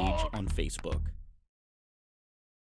our page on Facebook.